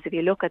interesting is if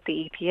you look at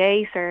the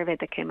EPA survey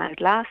that came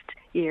out last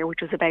year,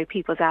 which was about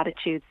people's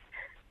attitudes,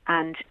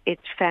 and it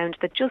found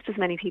that just as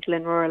many people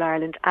in rural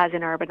Ireland as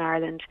in urban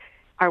Ireland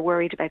are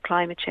worried about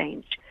climate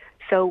change.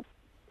 So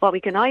what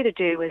we can either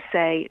do is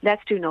say,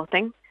 let's do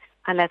nothing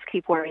and let's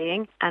keep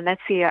worrying and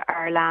let's see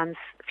our lands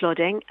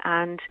flooding,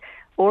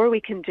 or we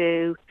can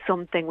do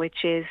something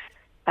which is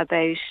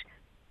about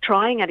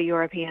trying at a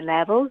European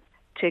level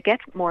to get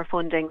more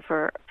funding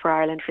for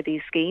Ireland for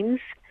these schemes,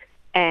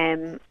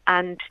 and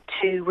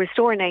to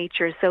restore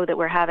nature so that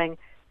we're having,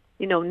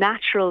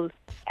 natural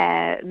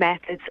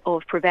methods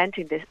of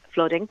preventing this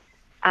flooding,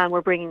 and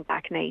we're bringing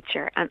back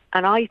nature. And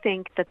I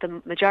think that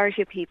the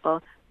majority of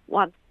people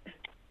want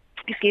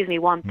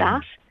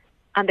that,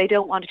 and they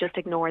don't want to just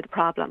ignore the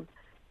problem.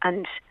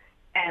 And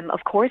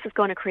of course it's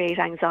going to create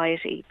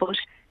anxiety, but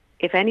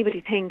if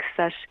anybody thinks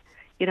that,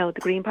 the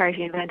Green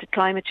Party invented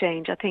climate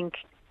change, I think,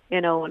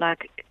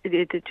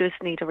 they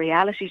just need a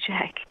reality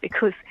check,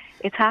 because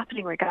it's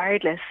happening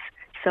regardless.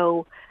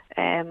 So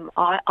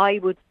I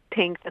would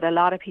think that a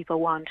lot of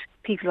people want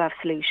people who have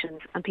solutions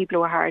and people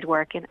who are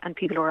hardworking and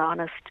people who are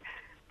honest,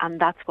 and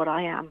that's what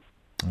I am.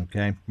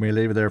 Okay, we'll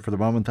leave it there for the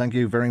moment. Thank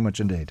you very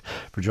much indeed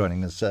for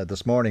joining us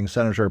this morning.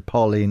 Senator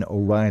Pauline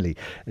O'Reilly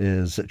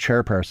is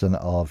chairperson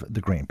of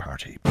the Green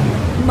Party.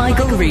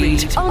 Michael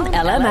Reade on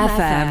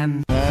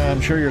LMFM. I'm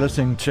sure you're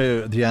listening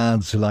to the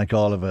ads, like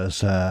all of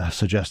us,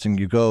 suggesting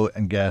you go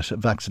and get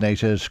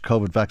vaccinated.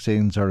 COVID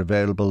vaccines are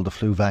available. The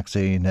flu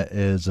vaccine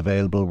is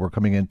available. We're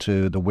coming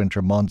into the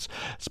winter months.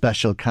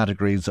 Special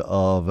categories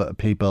of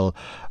people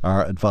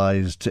are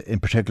advised, in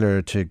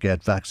particular, to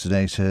get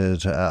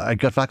vaccinated. I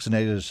got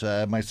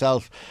vaccinated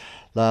myself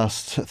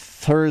last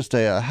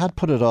Thursday. I had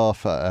put it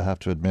off, I have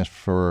to admit,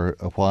 for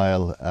a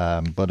while,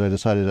 but I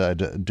decided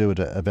I'd do it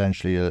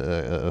eventually.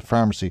 A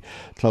pharmacy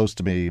close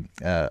to me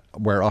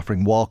were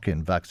offering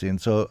walk-in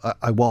vaccines, so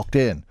I walked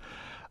in,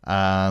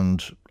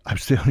 and I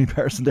was the only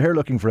person there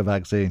looking for a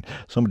vaccine.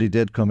 Somebody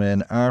did come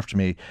in after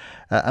me,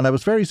 and I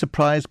was very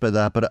surprised by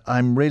that, but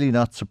I'm really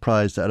not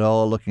surprised at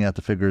all looking at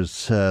the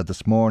figures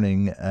this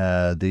morning.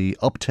 The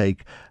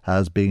uptake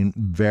has been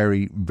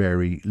very,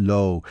 very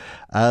low.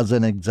 As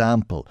an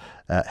example,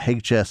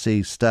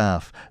 HSE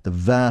staff, the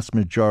vast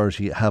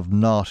majority have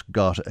not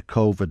got a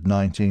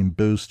COVID-19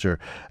 booster,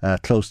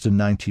 close to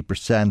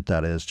 90%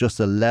 that is. Just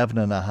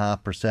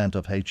 11.5%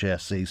 of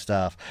HSE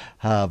staff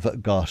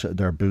have got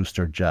their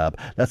booster jab.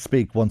 Let's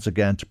speak once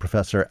again to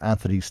Professor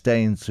Anthony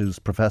Staines, who's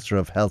Professor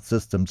of Health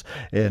Systems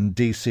in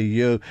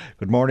DCU.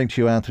 Good morning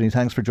to you, Anthony.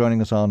 Thanks for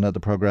joining us on the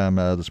programme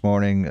this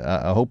morning.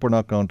 I hope we're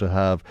not going to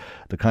have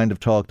the kind of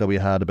talk that we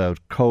had about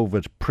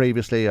COVID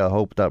previously. I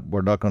hope that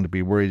we're not going to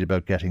be worried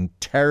about getting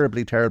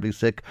terribly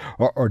sick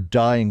or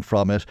dying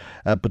from it.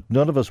 But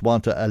none of us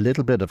want a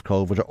little bit of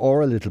COVID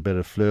or a little bit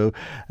of flu.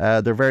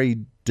 They're very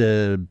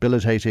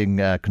debilitating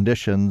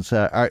conditions.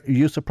 Are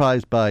you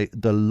surprised by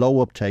the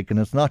low uptake? And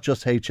it's not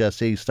just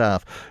HSE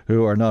staff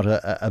who are not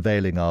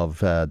availing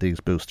of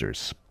these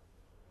boosters.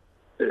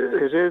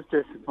 It is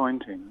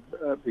disappointing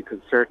because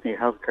certainly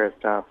healthcare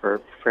staff are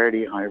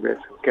fairly high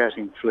risk of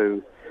getting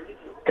flu,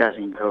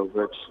 getting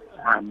COVID,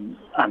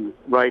 and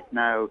right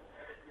now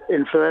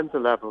influenza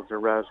levels are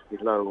relatively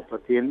low,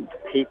 but the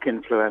peak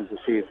influenza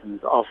season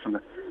is often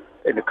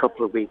in a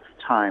couple of weeks'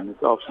 time.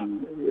 It's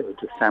often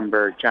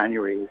December,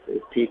 January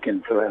is peak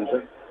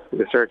influenza. It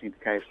was certainly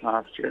the case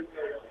last year.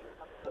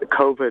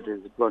 COVID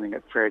is running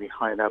at fairly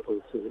high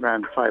levels. There's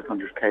around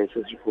 500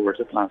 cases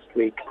reported last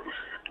week,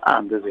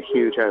 and there's a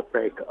huge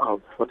outbreak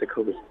of what they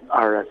call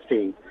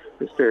RSV,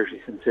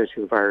 respiratory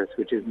syncytial virus,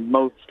 which is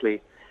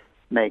mostly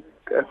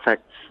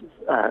affects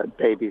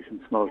babies and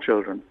small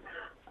children.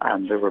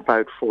 And there were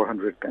about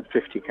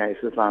 450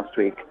 cases last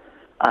week,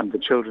 and the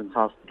children's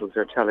hospitals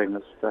are telling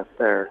us that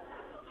they're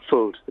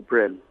full to the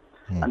brim.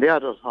 And the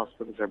adult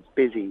hospitals are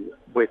busy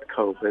with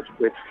COVID,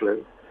 with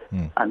flu,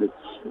 and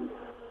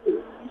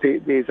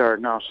these are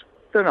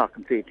they're not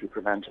completely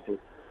preventable,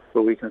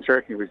 but we can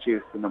certainly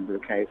reduce the number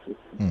of cases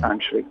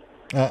substantially.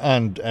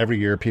 And every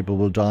year people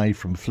will die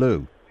from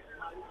flu.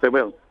 They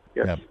will,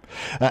 yes.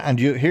 Yeah. And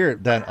you hear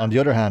then, on the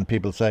other hand,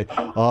 people say,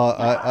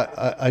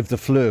 I've the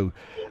flu.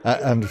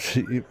 And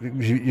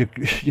you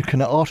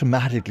can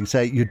automatically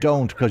say you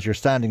don't, because you're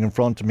standing in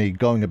front of me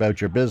going about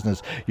your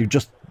business. You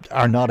just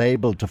are not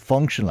able to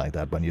function like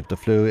that when you have the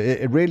flu.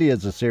 It really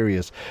is a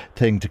serious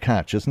thing to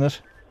catch, isn't it?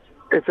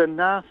 It's a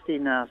nasty,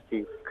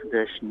 nasty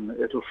condition.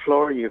 It'll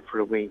floor you for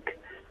a week.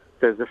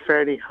 There's a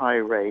fairly high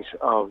rate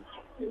of,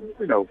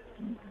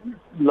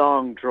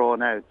 long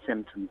drawn-out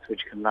symptoms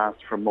which can last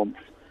for months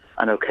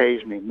and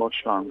occasionally much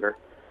longer.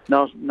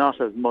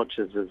 Not as much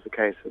as is the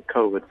case with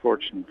COVID,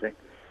 fortunately.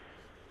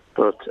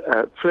 But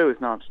flu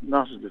is not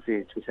a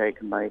disease to be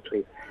taken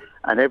lightly,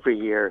 and every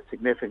year a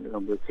significant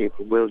number of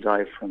people will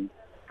die from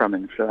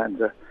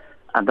influenza,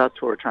 and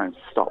that's what we're trying to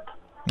stop.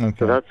 Okay.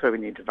 So that's why we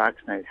need to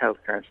vaccinate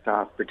healthcare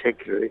staff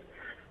particularly,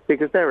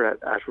 because they're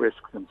at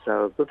risk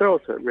themselves, but they're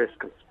also at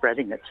risk of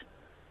spreading it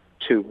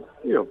to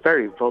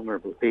very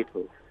vulnerable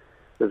people.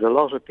 There's a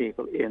lot of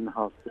people in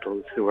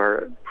hospitals who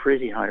are at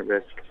pretty high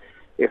risk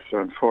if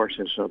they're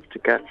unfortunate enough to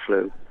get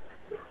flu.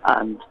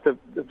 And the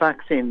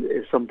vaccine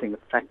is something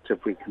effective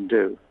we can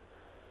do.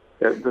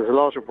 There's a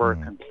lot of work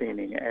on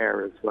cleaning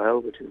air as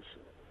well, which is,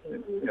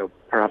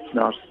 perhaps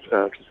not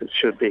as it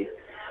should be.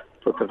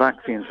 But the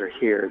vaccines are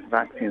here, the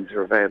vaccines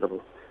are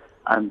available.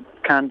 And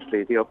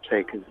candidly, the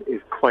uptake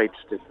is quite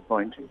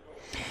disappointing.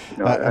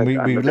 I'm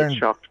a bit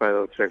shocked by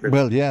those figures.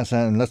 Well, yes,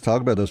 and let's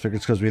talk about those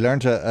figures, because we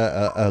learned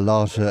a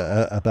lot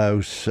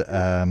about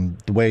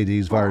the way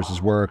these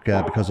viruses work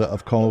because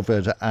of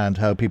COVID, and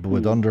how people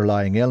with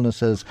underlying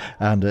illnesses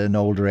and in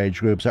older age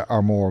groups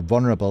are more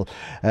vulnerable.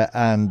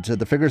 And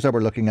the figures that we're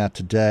looking at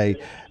today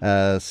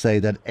say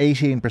that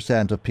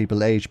 18% of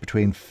people aged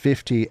between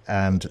 50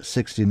 and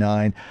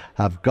 69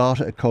 have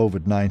got a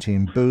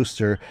COVID-19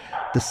 booster.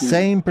 The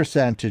same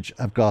percentage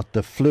have got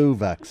the flu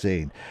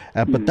vaccine,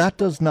 but that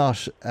does not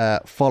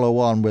follow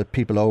on with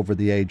people over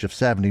the age of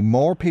 70.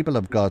 More people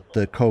have got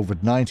the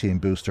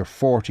COVID-19 booster,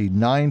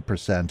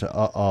 49%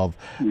 of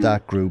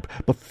that group,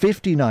 but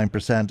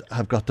 59%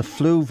 have got the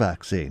flu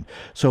vaccine.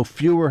 So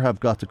fewer have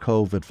got the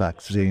COVID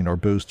vaccine or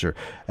booster.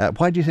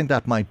 Why do you think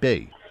that might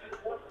be?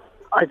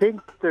 I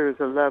think there's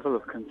a level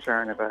of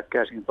concern about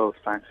getting both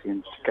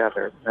vaccines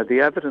together. Now,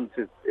 the evidence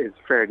is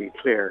fairly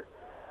clear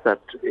that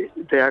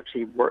they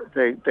actually work.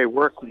 They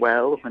work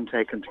well when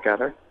taken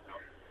together,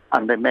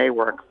 and they may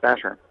work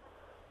better.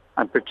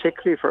 And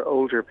particularly for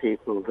older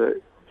people,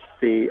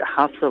 the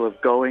hassle of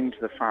going to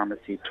the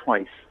pharmacy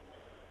twice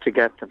to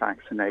get the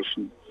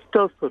vaccination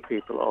does put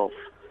people off,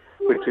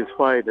 which is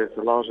why there's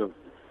a lot of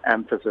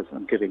emphasis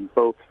on giving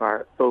both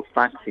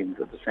vaccines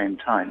at the same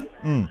time.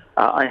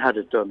 I had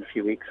it done a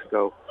few weeks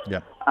ago,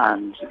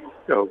 and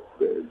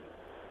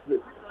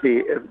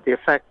the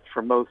effects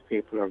for most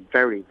people are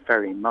very,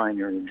 very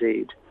minor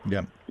indeed.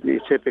 Yeah. You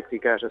typically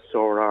get a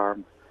sore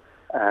arm.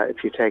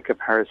 If you take a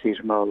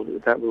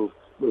paracetamol, that will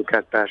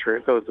get better.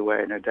 It goes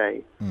away in a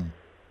day,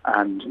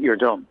 and you're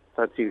done.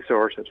 That's you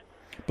sorted.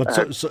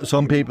 But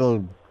some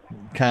people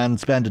can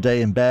spend a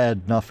day in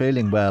bed not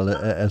feeling well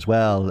as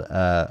well,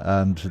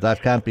 and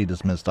that can't be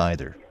dismissed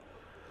either.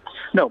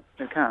 No,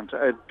 it can't.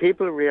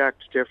 People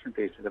react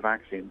differently to the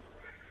vaccines,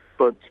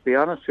 but to be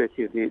honest with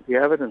you, the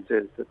evidence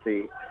is that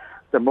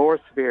the more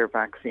severe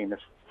vaccine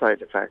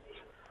side effects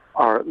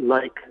are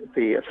like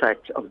the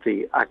effect of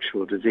the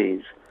actual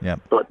disease,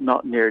 but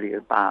not nearly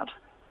as bad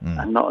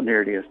and not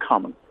nearly as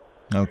common.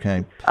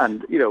 Okay.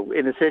 And,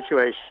 in a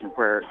situation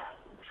where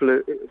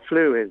flu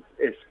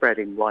is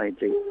spreading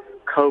widely,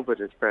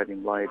 COVID is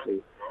spreading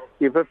widely,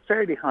 you have a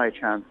fairly high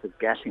chance of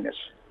getting it.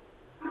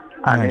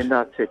 And in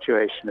that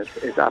situation,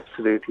 it's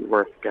absolutely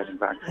worth getting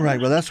vaccinated. Right.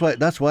 Well,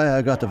 that's why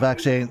I got the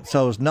vaccine,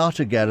 so as not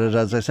to get it.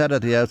 As I said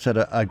at the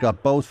outset, I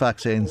got both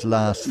vaccines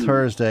last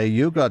Thursday.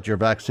 You got your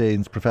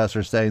vaccines,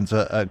 Professor Staines,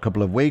 a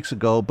couple of weeks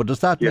ago. But does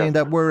that mean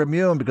that we're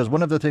immune? Because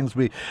one of the things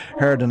we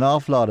heard an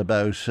awful lot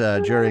about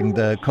during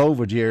the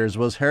COVID years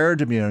was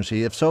herd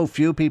immunity. If so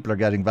few people are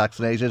getting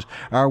vaccinated,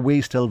 are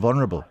we still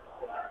vulnerable?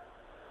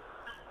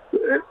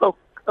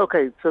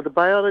 Okay, so the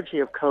biology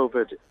of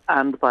COVID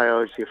and the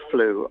biology of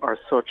flu are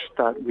such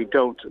that we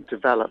don't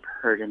develop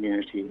herd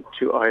immunity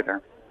to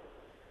either.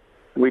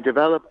 We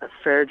develop a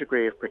fair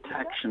degree of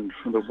protection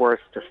from the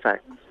worst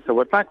effects. So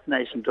what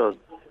vaccination does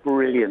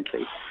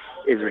brilliantly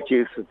is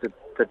reduces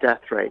the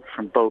death rate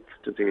from both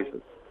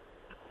diseases,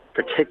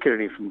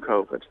 particularly from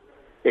COVID.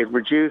 It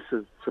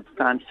reduces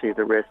substantially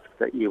the risk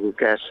that you will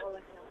get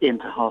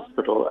into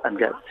hospital and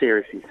get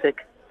seriously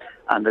sick.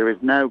 And there is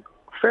now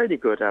fairly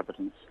good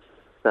evidence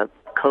that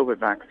COVID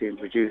vaccines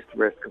reduce the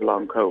risk of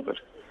long COVID.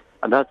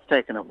 And that's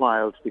taken a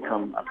while to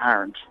become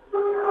apparent,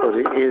 but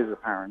it is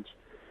apparent.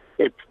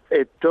 It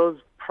does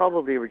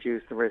probably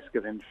reduce the risk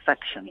of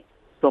infection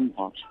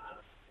somewhat,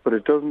 but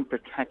it doesn't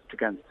protect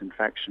against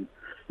infection.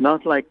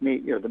 Not like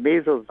the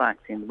measles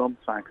vaccine, the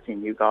mumps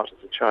vaccine you got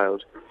as a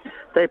child.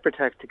 They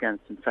protect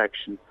against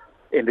infection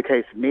in the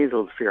case of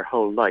measles for your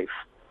whole life.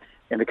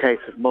 In the case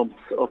of mumps,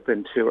 up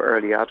into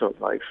early adult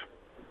life.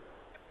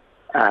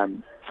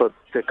 But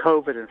the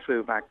COVID and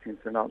flu vaccines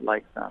are not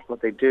like that.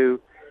 What they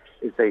do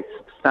is they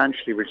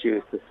substantially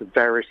reduce the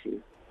severity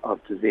of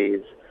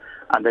disease,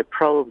 and they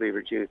probably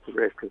reduce the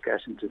risk of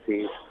getting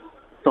disease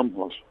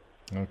somewhat.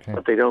 Okay.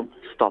 But they don't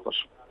stop it.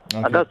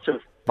 Okay. And that's just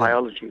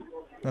biology.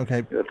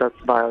 Okay. That's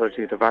the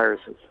biology of the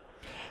viruses.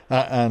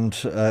 And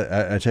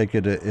I take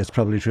it's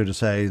probably true to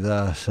say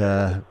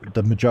that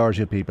the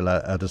majority of people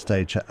at this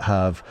stage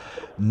have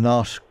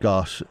not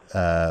got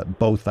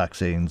both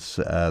vaccines,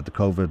 the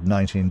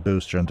COVID-19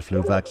 booster and the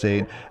flu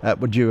vaccine.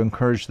 Would you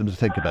encourage them to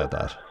think about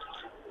that?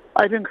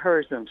 I'd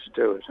encourage them to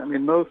do it. I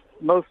mean,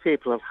 most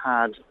people have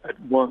had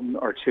 1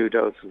 or 2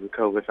 doses of the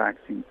COVID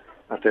vaccine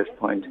at this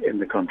point in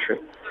the country.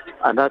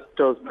 And that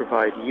does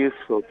provide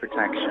useful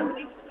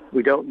protection.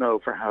 We don't know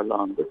for how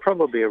long, but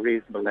probably a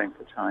reasonable length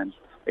of time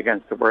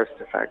against the worst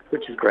effects,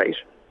 which is great.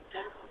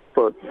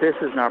 But this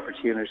is an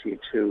opportunity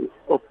to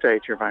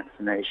update your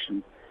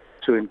vaccination,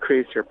 to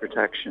increase your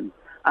protection,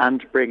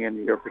 and to bring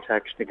in your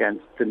protection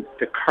against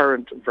the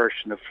current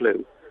version of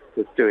flu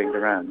that's doing the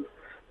rounds.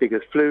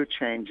 Because flu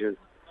changes,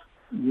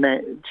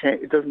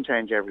 it doesn't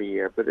change every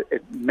year, but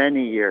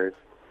many years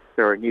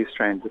there are new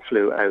strains of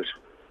flu out,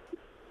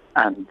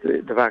 and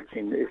the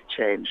vaccine is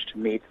changed to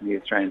meet the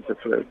new strains of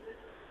flu.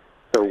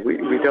 So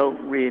we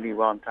don't really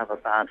want to have a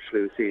bad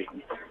flu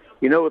season.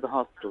 You know what the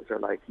hospitals are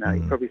like now.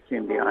 You've probably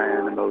seen the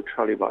INMO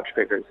trolley watch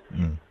figures.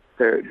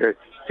 There's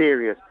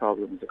serious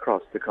problems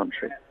across the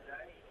country.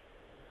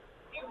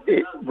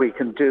 We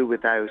can do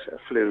without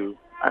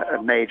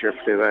a major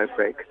flu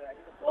outbreak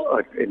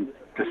in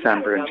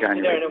December and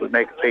January. It would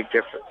make a big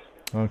difference.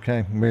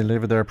 Okay, we'll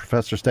leave it there.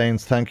 Professor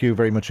Staines, thank you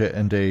very much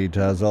indeed,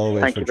 as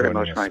always, thank for you very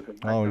joining much, us.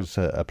 Michael. Always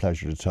a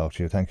pleasure to talk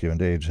to you. Thank you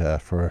indeed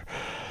for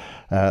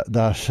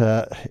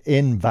that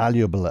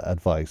invaluable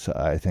advice.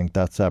 I think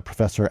that's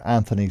Professor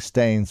Anthony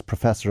Staines,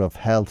 Professor of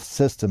Health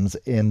Systems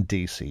in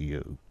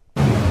DCU.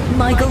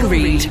 Michael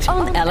Reade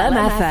on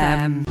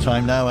LMFM.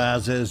 Time now,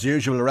 as is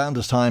usual around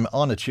this time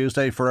on a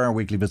Tuesday, for our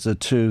weekly visit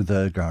to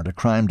the Garda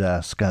Crime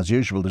Desk. As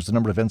usual, there's a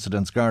number of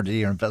incidents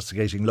Garda are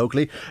investigating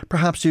locally.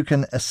 Perhaps you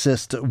can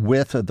assist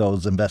with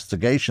those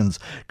investigations.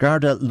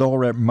 Garda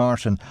Laura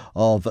Martin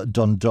of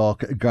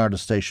Dundalk Garda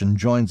Station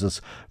joins us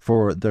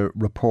for the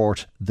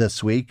report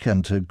this week.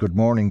 And good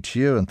morning to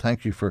you, and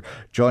thank you for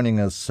joining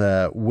us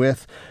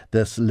with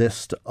this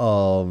list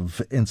of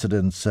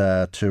incidents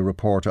to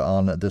report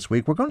on this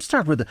week. We're going to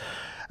start with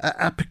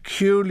a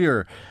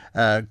peculiar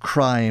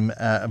crime,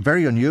 a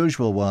very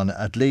unusual one,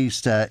 at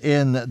least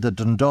in the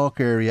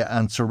Dundalk area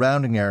and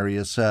surrounding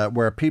areas,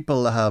 where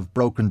people have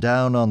broken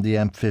down on the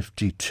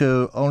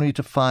M52 only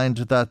to find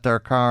that their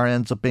car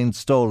ends up being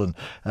stolen.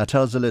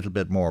 Tell us a little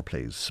bit more,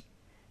 please.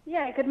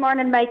 Yeah, good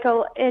morning,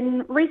 Michael.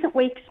 In recent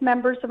weeks,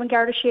 members of An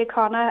Garda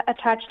Síochána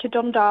attached to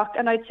Dundalk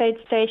and outside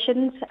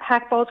stations,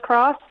 Hackballs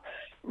Cross,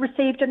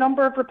 received a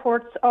number of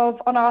reports of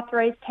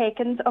unauthorised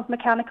takings of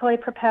mechanically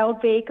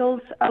propelled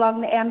vehicles along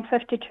the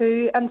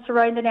M52 and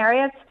surrounding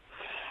areas.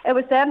 It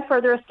was then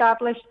further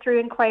established through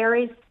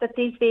inquiries that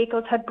these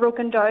vehicles had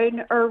broken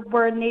down or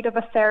were in need of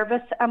a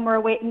service and were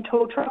awaiting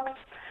tow trucks.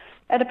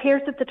 It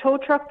appears that the tow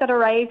truck that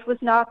arrived was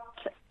not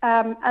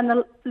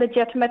a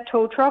legitimate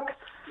tow truck.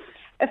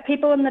 If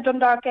people in the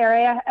Dundalk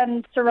area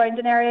and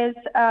surrounding areas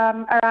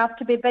are asked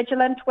to be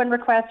vigilant when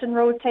requesting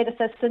roadside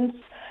assistance,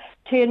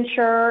 to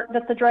ensure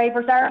that the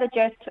drivers are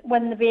legit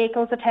when the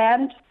vehicles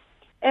attend.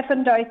 If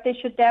in doubt, they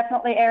should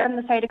definitely err on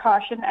the side of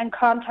caution and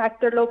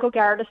contact their local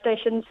Garda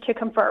stations to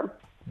confirm.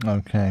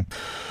 Okay.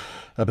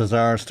 A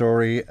bizarre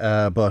story,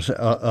 but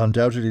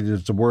undoubtedly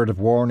there's a word of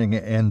warning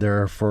in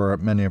there for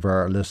many of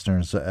our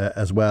listeners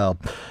as well.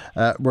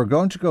 We're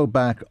going to go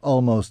back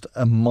almost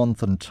a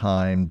month in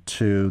time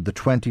to the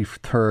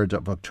 23rd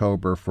of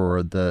October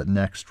for the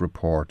next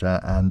report,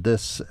 and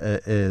this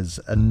is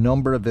a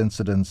number of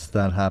incidents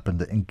that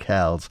happened in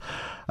Kells.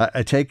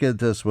 I take it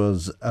this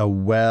was a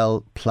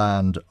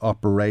well-planned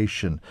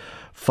operation.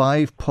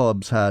 5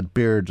 pubs had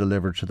beer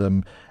delivered to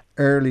them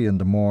early in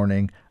the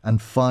morning,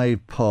 and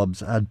 5 pubs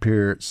had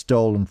beer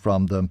stolen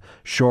from them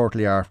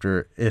shortly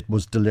after it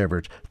was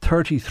delivered.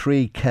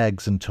 33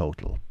 kegs in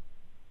total.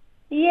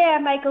 Yeah,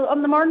 Michael,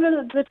 on the morning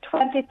of the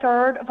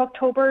 23rd of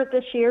October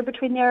this year,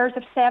 between the hours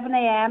of 7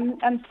 a.m.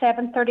 and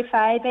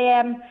 7:35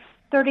 a.m,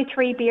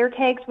 33 beer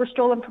kegs were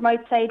stolen from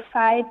outside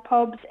 5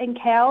 pubs in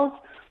Kells.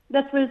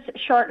 This was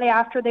shortly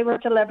after they were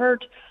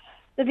delivered.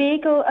 The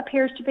vehicle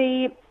appears to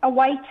be a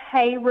white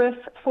high-roof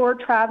Ford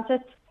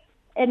Transit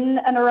in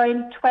and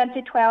around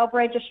 2012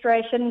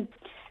 registration.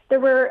 There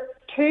were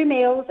 2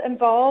 males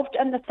involved,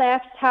 and the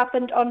thefts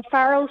happened on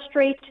Farrell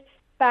Street,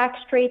 Back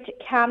Street,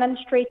 Cannon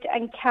Street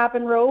and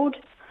Cabin Road.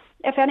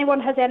 If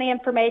anyone has any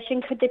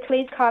information, could they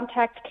please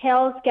contact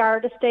Kells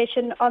Garda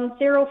Station on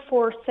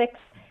 046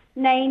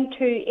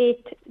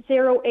 928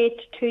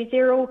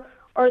 0820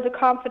 or the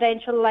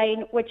confidential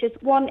line, which is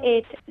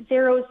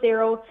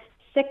 1800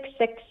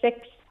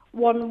 666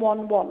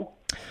 111.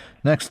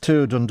 Next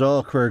to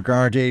Dundalk, where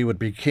Gardaí would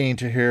be keen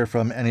to hear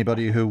from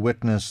anybody who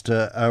witnessed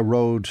a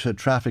road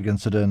traffic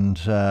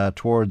incident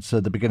towards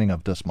the beginning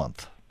of this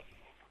month.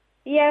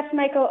 Yes,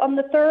 Michael. On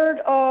the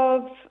 3rd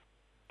of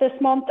this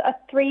month, a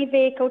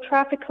 3-vehicle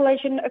traffic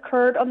collision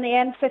occurred on the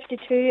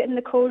N52 in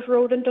the Coes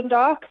Road in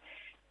Dundalk.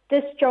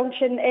 This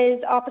junction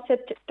is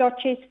opposite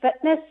Dutchie's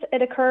Fitness.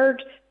 It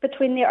occurred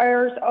between the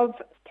hours of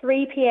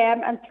 3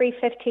 p.m. and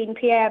 3:15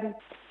 p.m.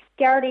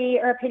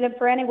 Gardaí are appealing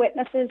for any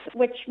witnesses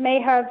which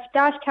may have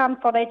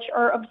dashcam footage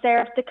or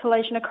observed the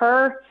collision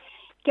occur.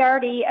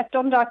 Gardaí at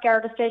Dundalk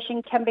Garda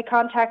Station can be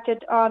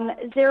contacted on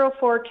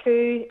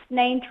 042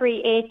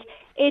 938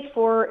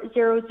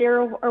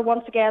 8400 or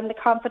once again the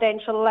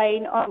confidential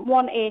line on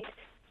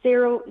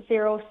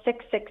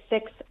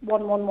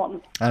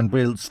 1-800-666-111. And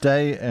we'll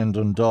stay in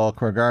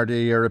Dundalk, where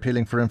Gardaí are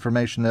appealing for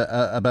information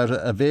about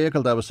a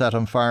vehicle that was set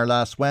on fire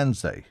last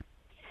Wednesday.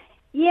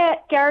 Yeah,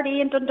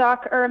 Gardaí in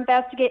Dundalk are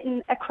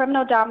investigating a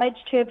criminal damage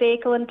to a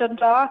vehicle in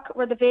Dundalk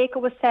where the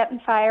vehicle was set on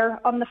fire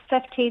on the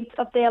 15th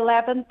of the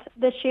 11th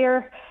this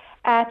year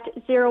at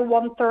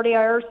 01:30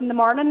 hours in the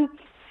morning.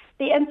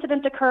 The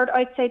incident occurred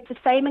outside the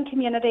Simon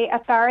community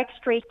at Barrack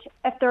Street.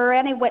 If there are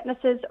any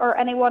witnesses or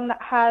anyone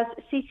that has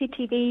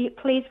CCTV,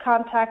 please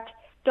contact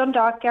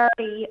Dundalk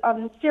Gardaí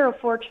on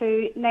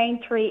 042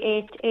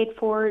 938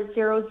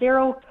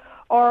 8400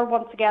 or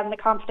once again the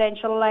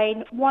confidential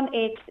line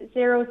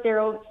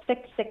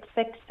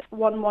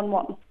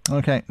 1-800-666-111.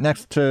 Okay,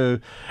 next to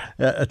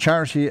a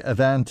charity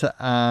event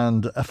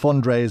and a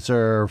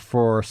fundraiser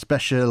for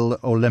Special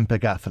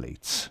Olympic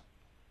athletes.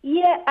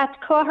 Yeah, at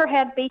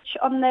Clogherhead Beach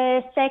on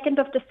the 2nd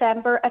of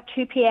December at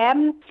 2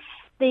 p.m.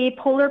 The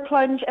Polar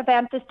Plunge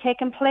event is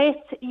taking place.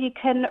 You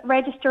can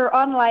register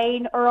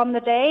online or on the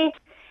day.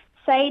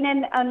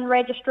 Sign-in and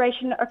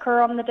registration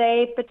occur on the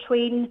day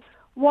between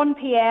 1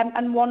 p.m.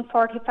 and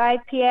 1:45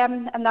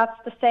 p.m. and that's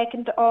the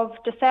 2nd of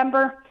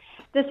December.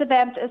 This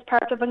event is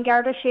part of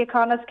Garda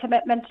Síochána's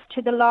commitment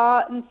to the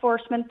law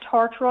enforcement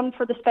torch run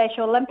for the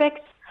Special Olympics.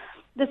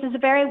 This is a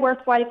very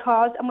worthwhile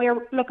cause and we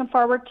are looking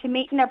forward to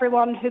meeting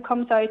everyone who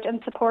comes out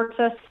and supports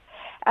us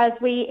as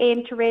we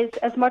aim to raise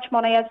as much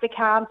money as we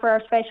can for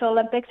our Special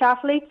Olympics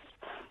athletes.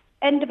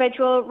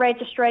 Individual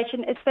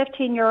registration is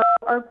 €15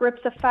 or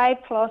groups of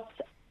 5+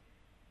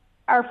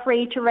 are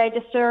free to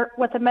register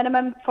with a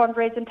minimum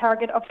fundraising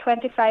target of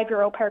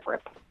 €25 per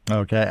group.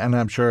 Okay, and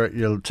I'm sure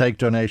you'll take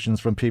donations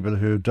from people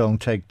who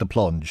don't take the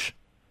plunge.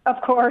 Of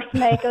course,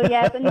 Michael,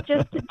 yes. And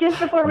just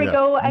before we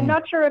go, I'm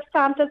not sure if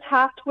Santa's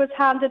hat was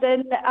handed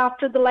in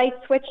after the light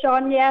switched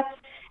on yet.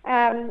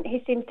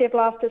 He seems to have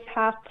lost his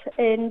hat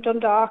in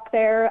Dundalk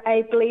there.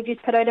 I believe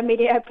you've put out a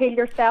media appeal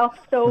yourself,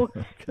 so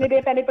maybe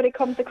if anybody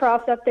comes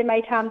across it, they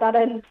might hand that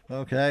in.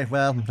 Okay,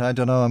 well, I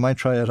don't know. I might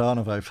try it on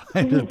if I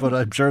find it, but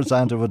I'm sure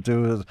Santa would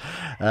do it,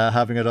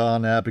 having it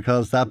on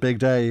because that big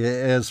day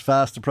is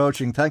fast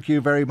approaching. Thank you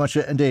very much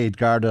indeed,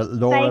 Garda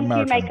Laura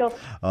Martin. Thank you,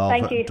 Michael.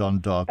 Of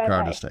Dundalk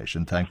Garda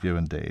Station. Thank you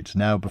indeed.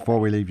 Now, before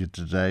we leave you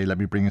today, let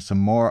me bring you some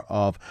more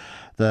of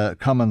the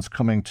comments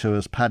coming to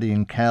us. Paddy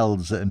in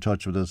Kells in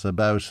touch with us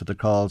about the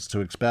calls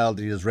to expel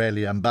the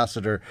Israeli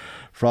ambassador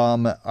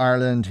from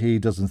Ireland. He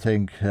doesn't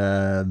think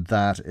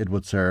that it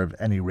would serve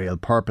any real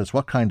purpose.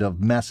 What kind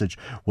of message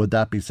would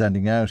that be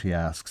sending out, he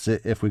asks.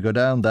 If we go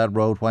down that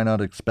road, why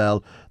not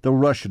expel the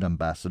Russian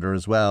ambassador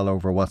as well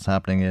over what's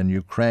happening in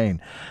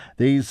Ukraine?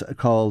 These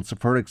calls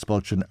for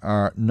expulsion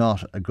are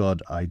not a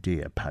good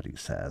idea, Paddy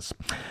says.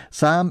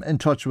 Sam in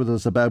touch with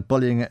us about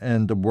bullying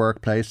in the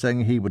workplace,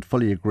 saying he would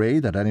fully agree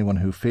that anyone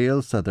who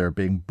feels that they're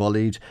being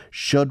bullied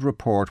should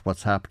report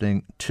what's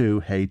happening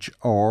to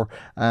HR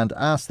and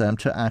ask them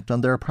to act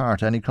on their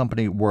part. Any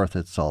company worth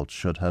its salt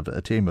should have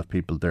a team of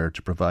people there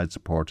to provide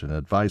support and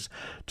advice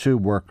to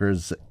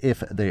workers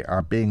if they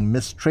are being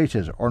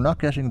mistreated or not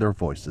getting their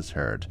voices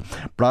heard.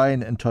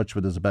 Brian in touch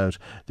with us about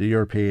the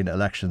European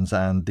elections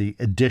and the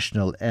additional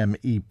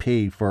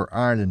MEP for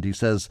Ireland. He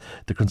says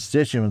the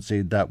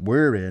constituency that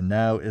we're in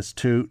now is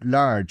too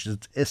large.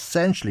 It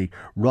essentially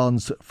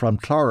runs from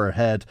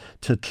Clogherhead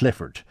to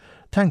Clifford.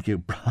 Thank you,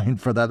 Brian,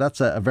 for that. That's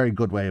a very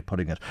good way of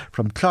putting it.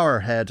 From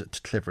Clogherhead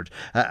to Clifford.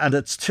 And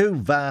it's too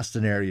vast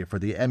an area for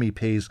the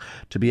MEPs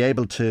to be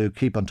able to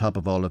keep on top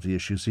of all of the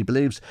issues. He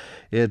believes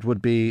it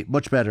would be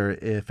much better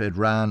if it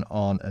ran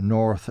on a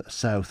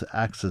north-south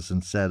axis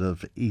instead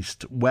of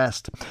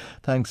east-west.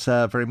 Thanks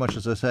very much,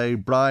 as I say,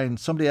 Brian.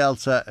 Somebody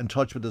else in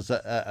touch with us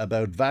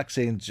about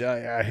vaccines.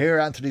 I hear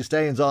Anthony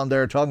Staines on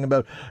there talking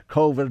about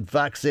COVID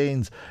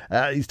vaccines.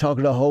 He's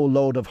talking a whole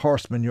load of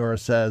horse manure,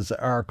 says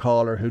our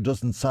caller, who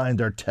doesn't sign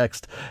their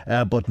text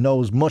but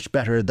knows much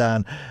better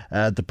than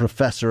the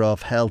Professor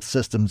of Health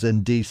Systems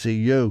in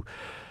DCU.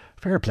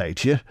 Fair play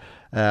to you.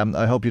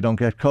 I hope you don't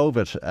get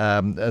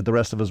COVID. The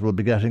rest of us will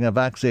be getting a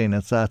vaccine.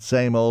 It's that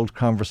same old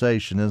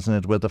conversation, isn't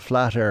it, with the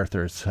flat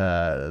earthers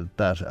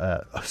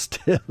that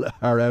still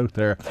are out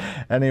there.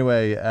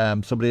 Anyway,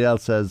 somebody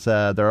else says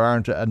there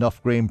aren't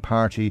enough Green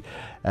Party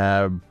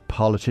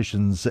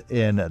politicians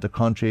in the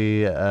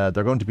country.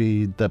 They're going to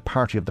be the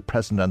party of the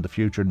present and the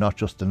future, not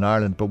just in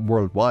Ireland but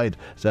worldwide,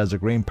 says a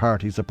Green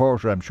Party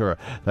supporter, I'm sure.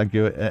 Thank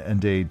you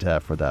indeed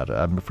for that.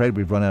 I'm afraid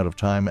we've run out of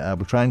time.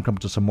 We'll try and come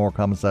to some more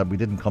comments that we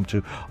didn't come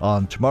to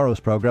on tomorrow's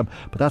programme.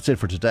 But that's it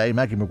for today.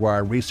 Maggie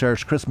Maguire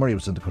research. Chris Murray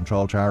was in the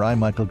control tower. I'm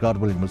Michael. God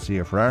willing, we'll see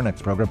you for our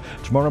next programme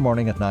tomorrow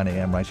morning at 9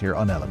 a.m. right here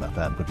on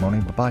LMFM. Good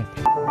morning. Bye-bye.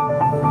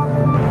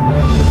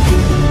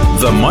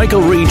 The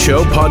Michael Reade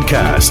Show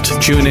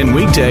podcast. Tune in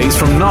weekdays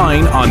from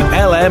 9 on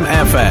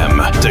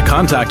LMFM. To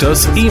contact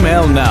us,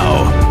 email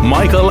now,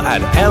 michael@lmfm.ie.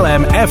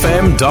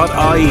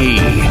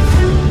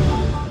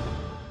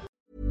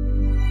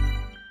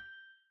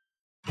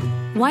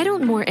 Why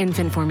don't more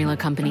infant formula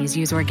companies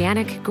use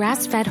organic,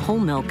 grass-fed whole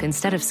milk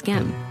instead of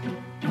skim?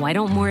 Why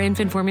don't more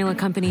infant formula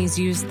companies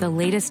use the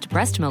latest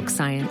breast milk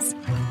science?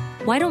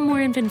 Why don't more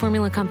infant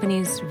formula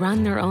companies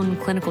run their own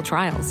clinical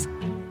trials?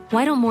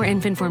 Why don't more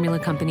infant formula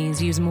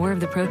companies use more of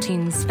the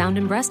proteins found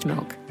in breast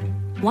milk?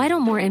 Why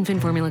don't more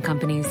infant formula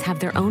companies have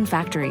their own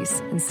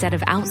factories instead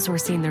of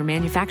outsourcing their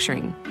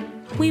manufacturing?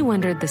 We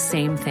wondered the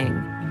same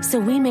thing. So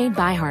we made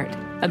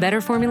ByHeart, a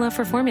better formula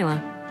for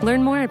formula.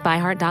 Learn more at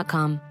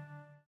byheart.com.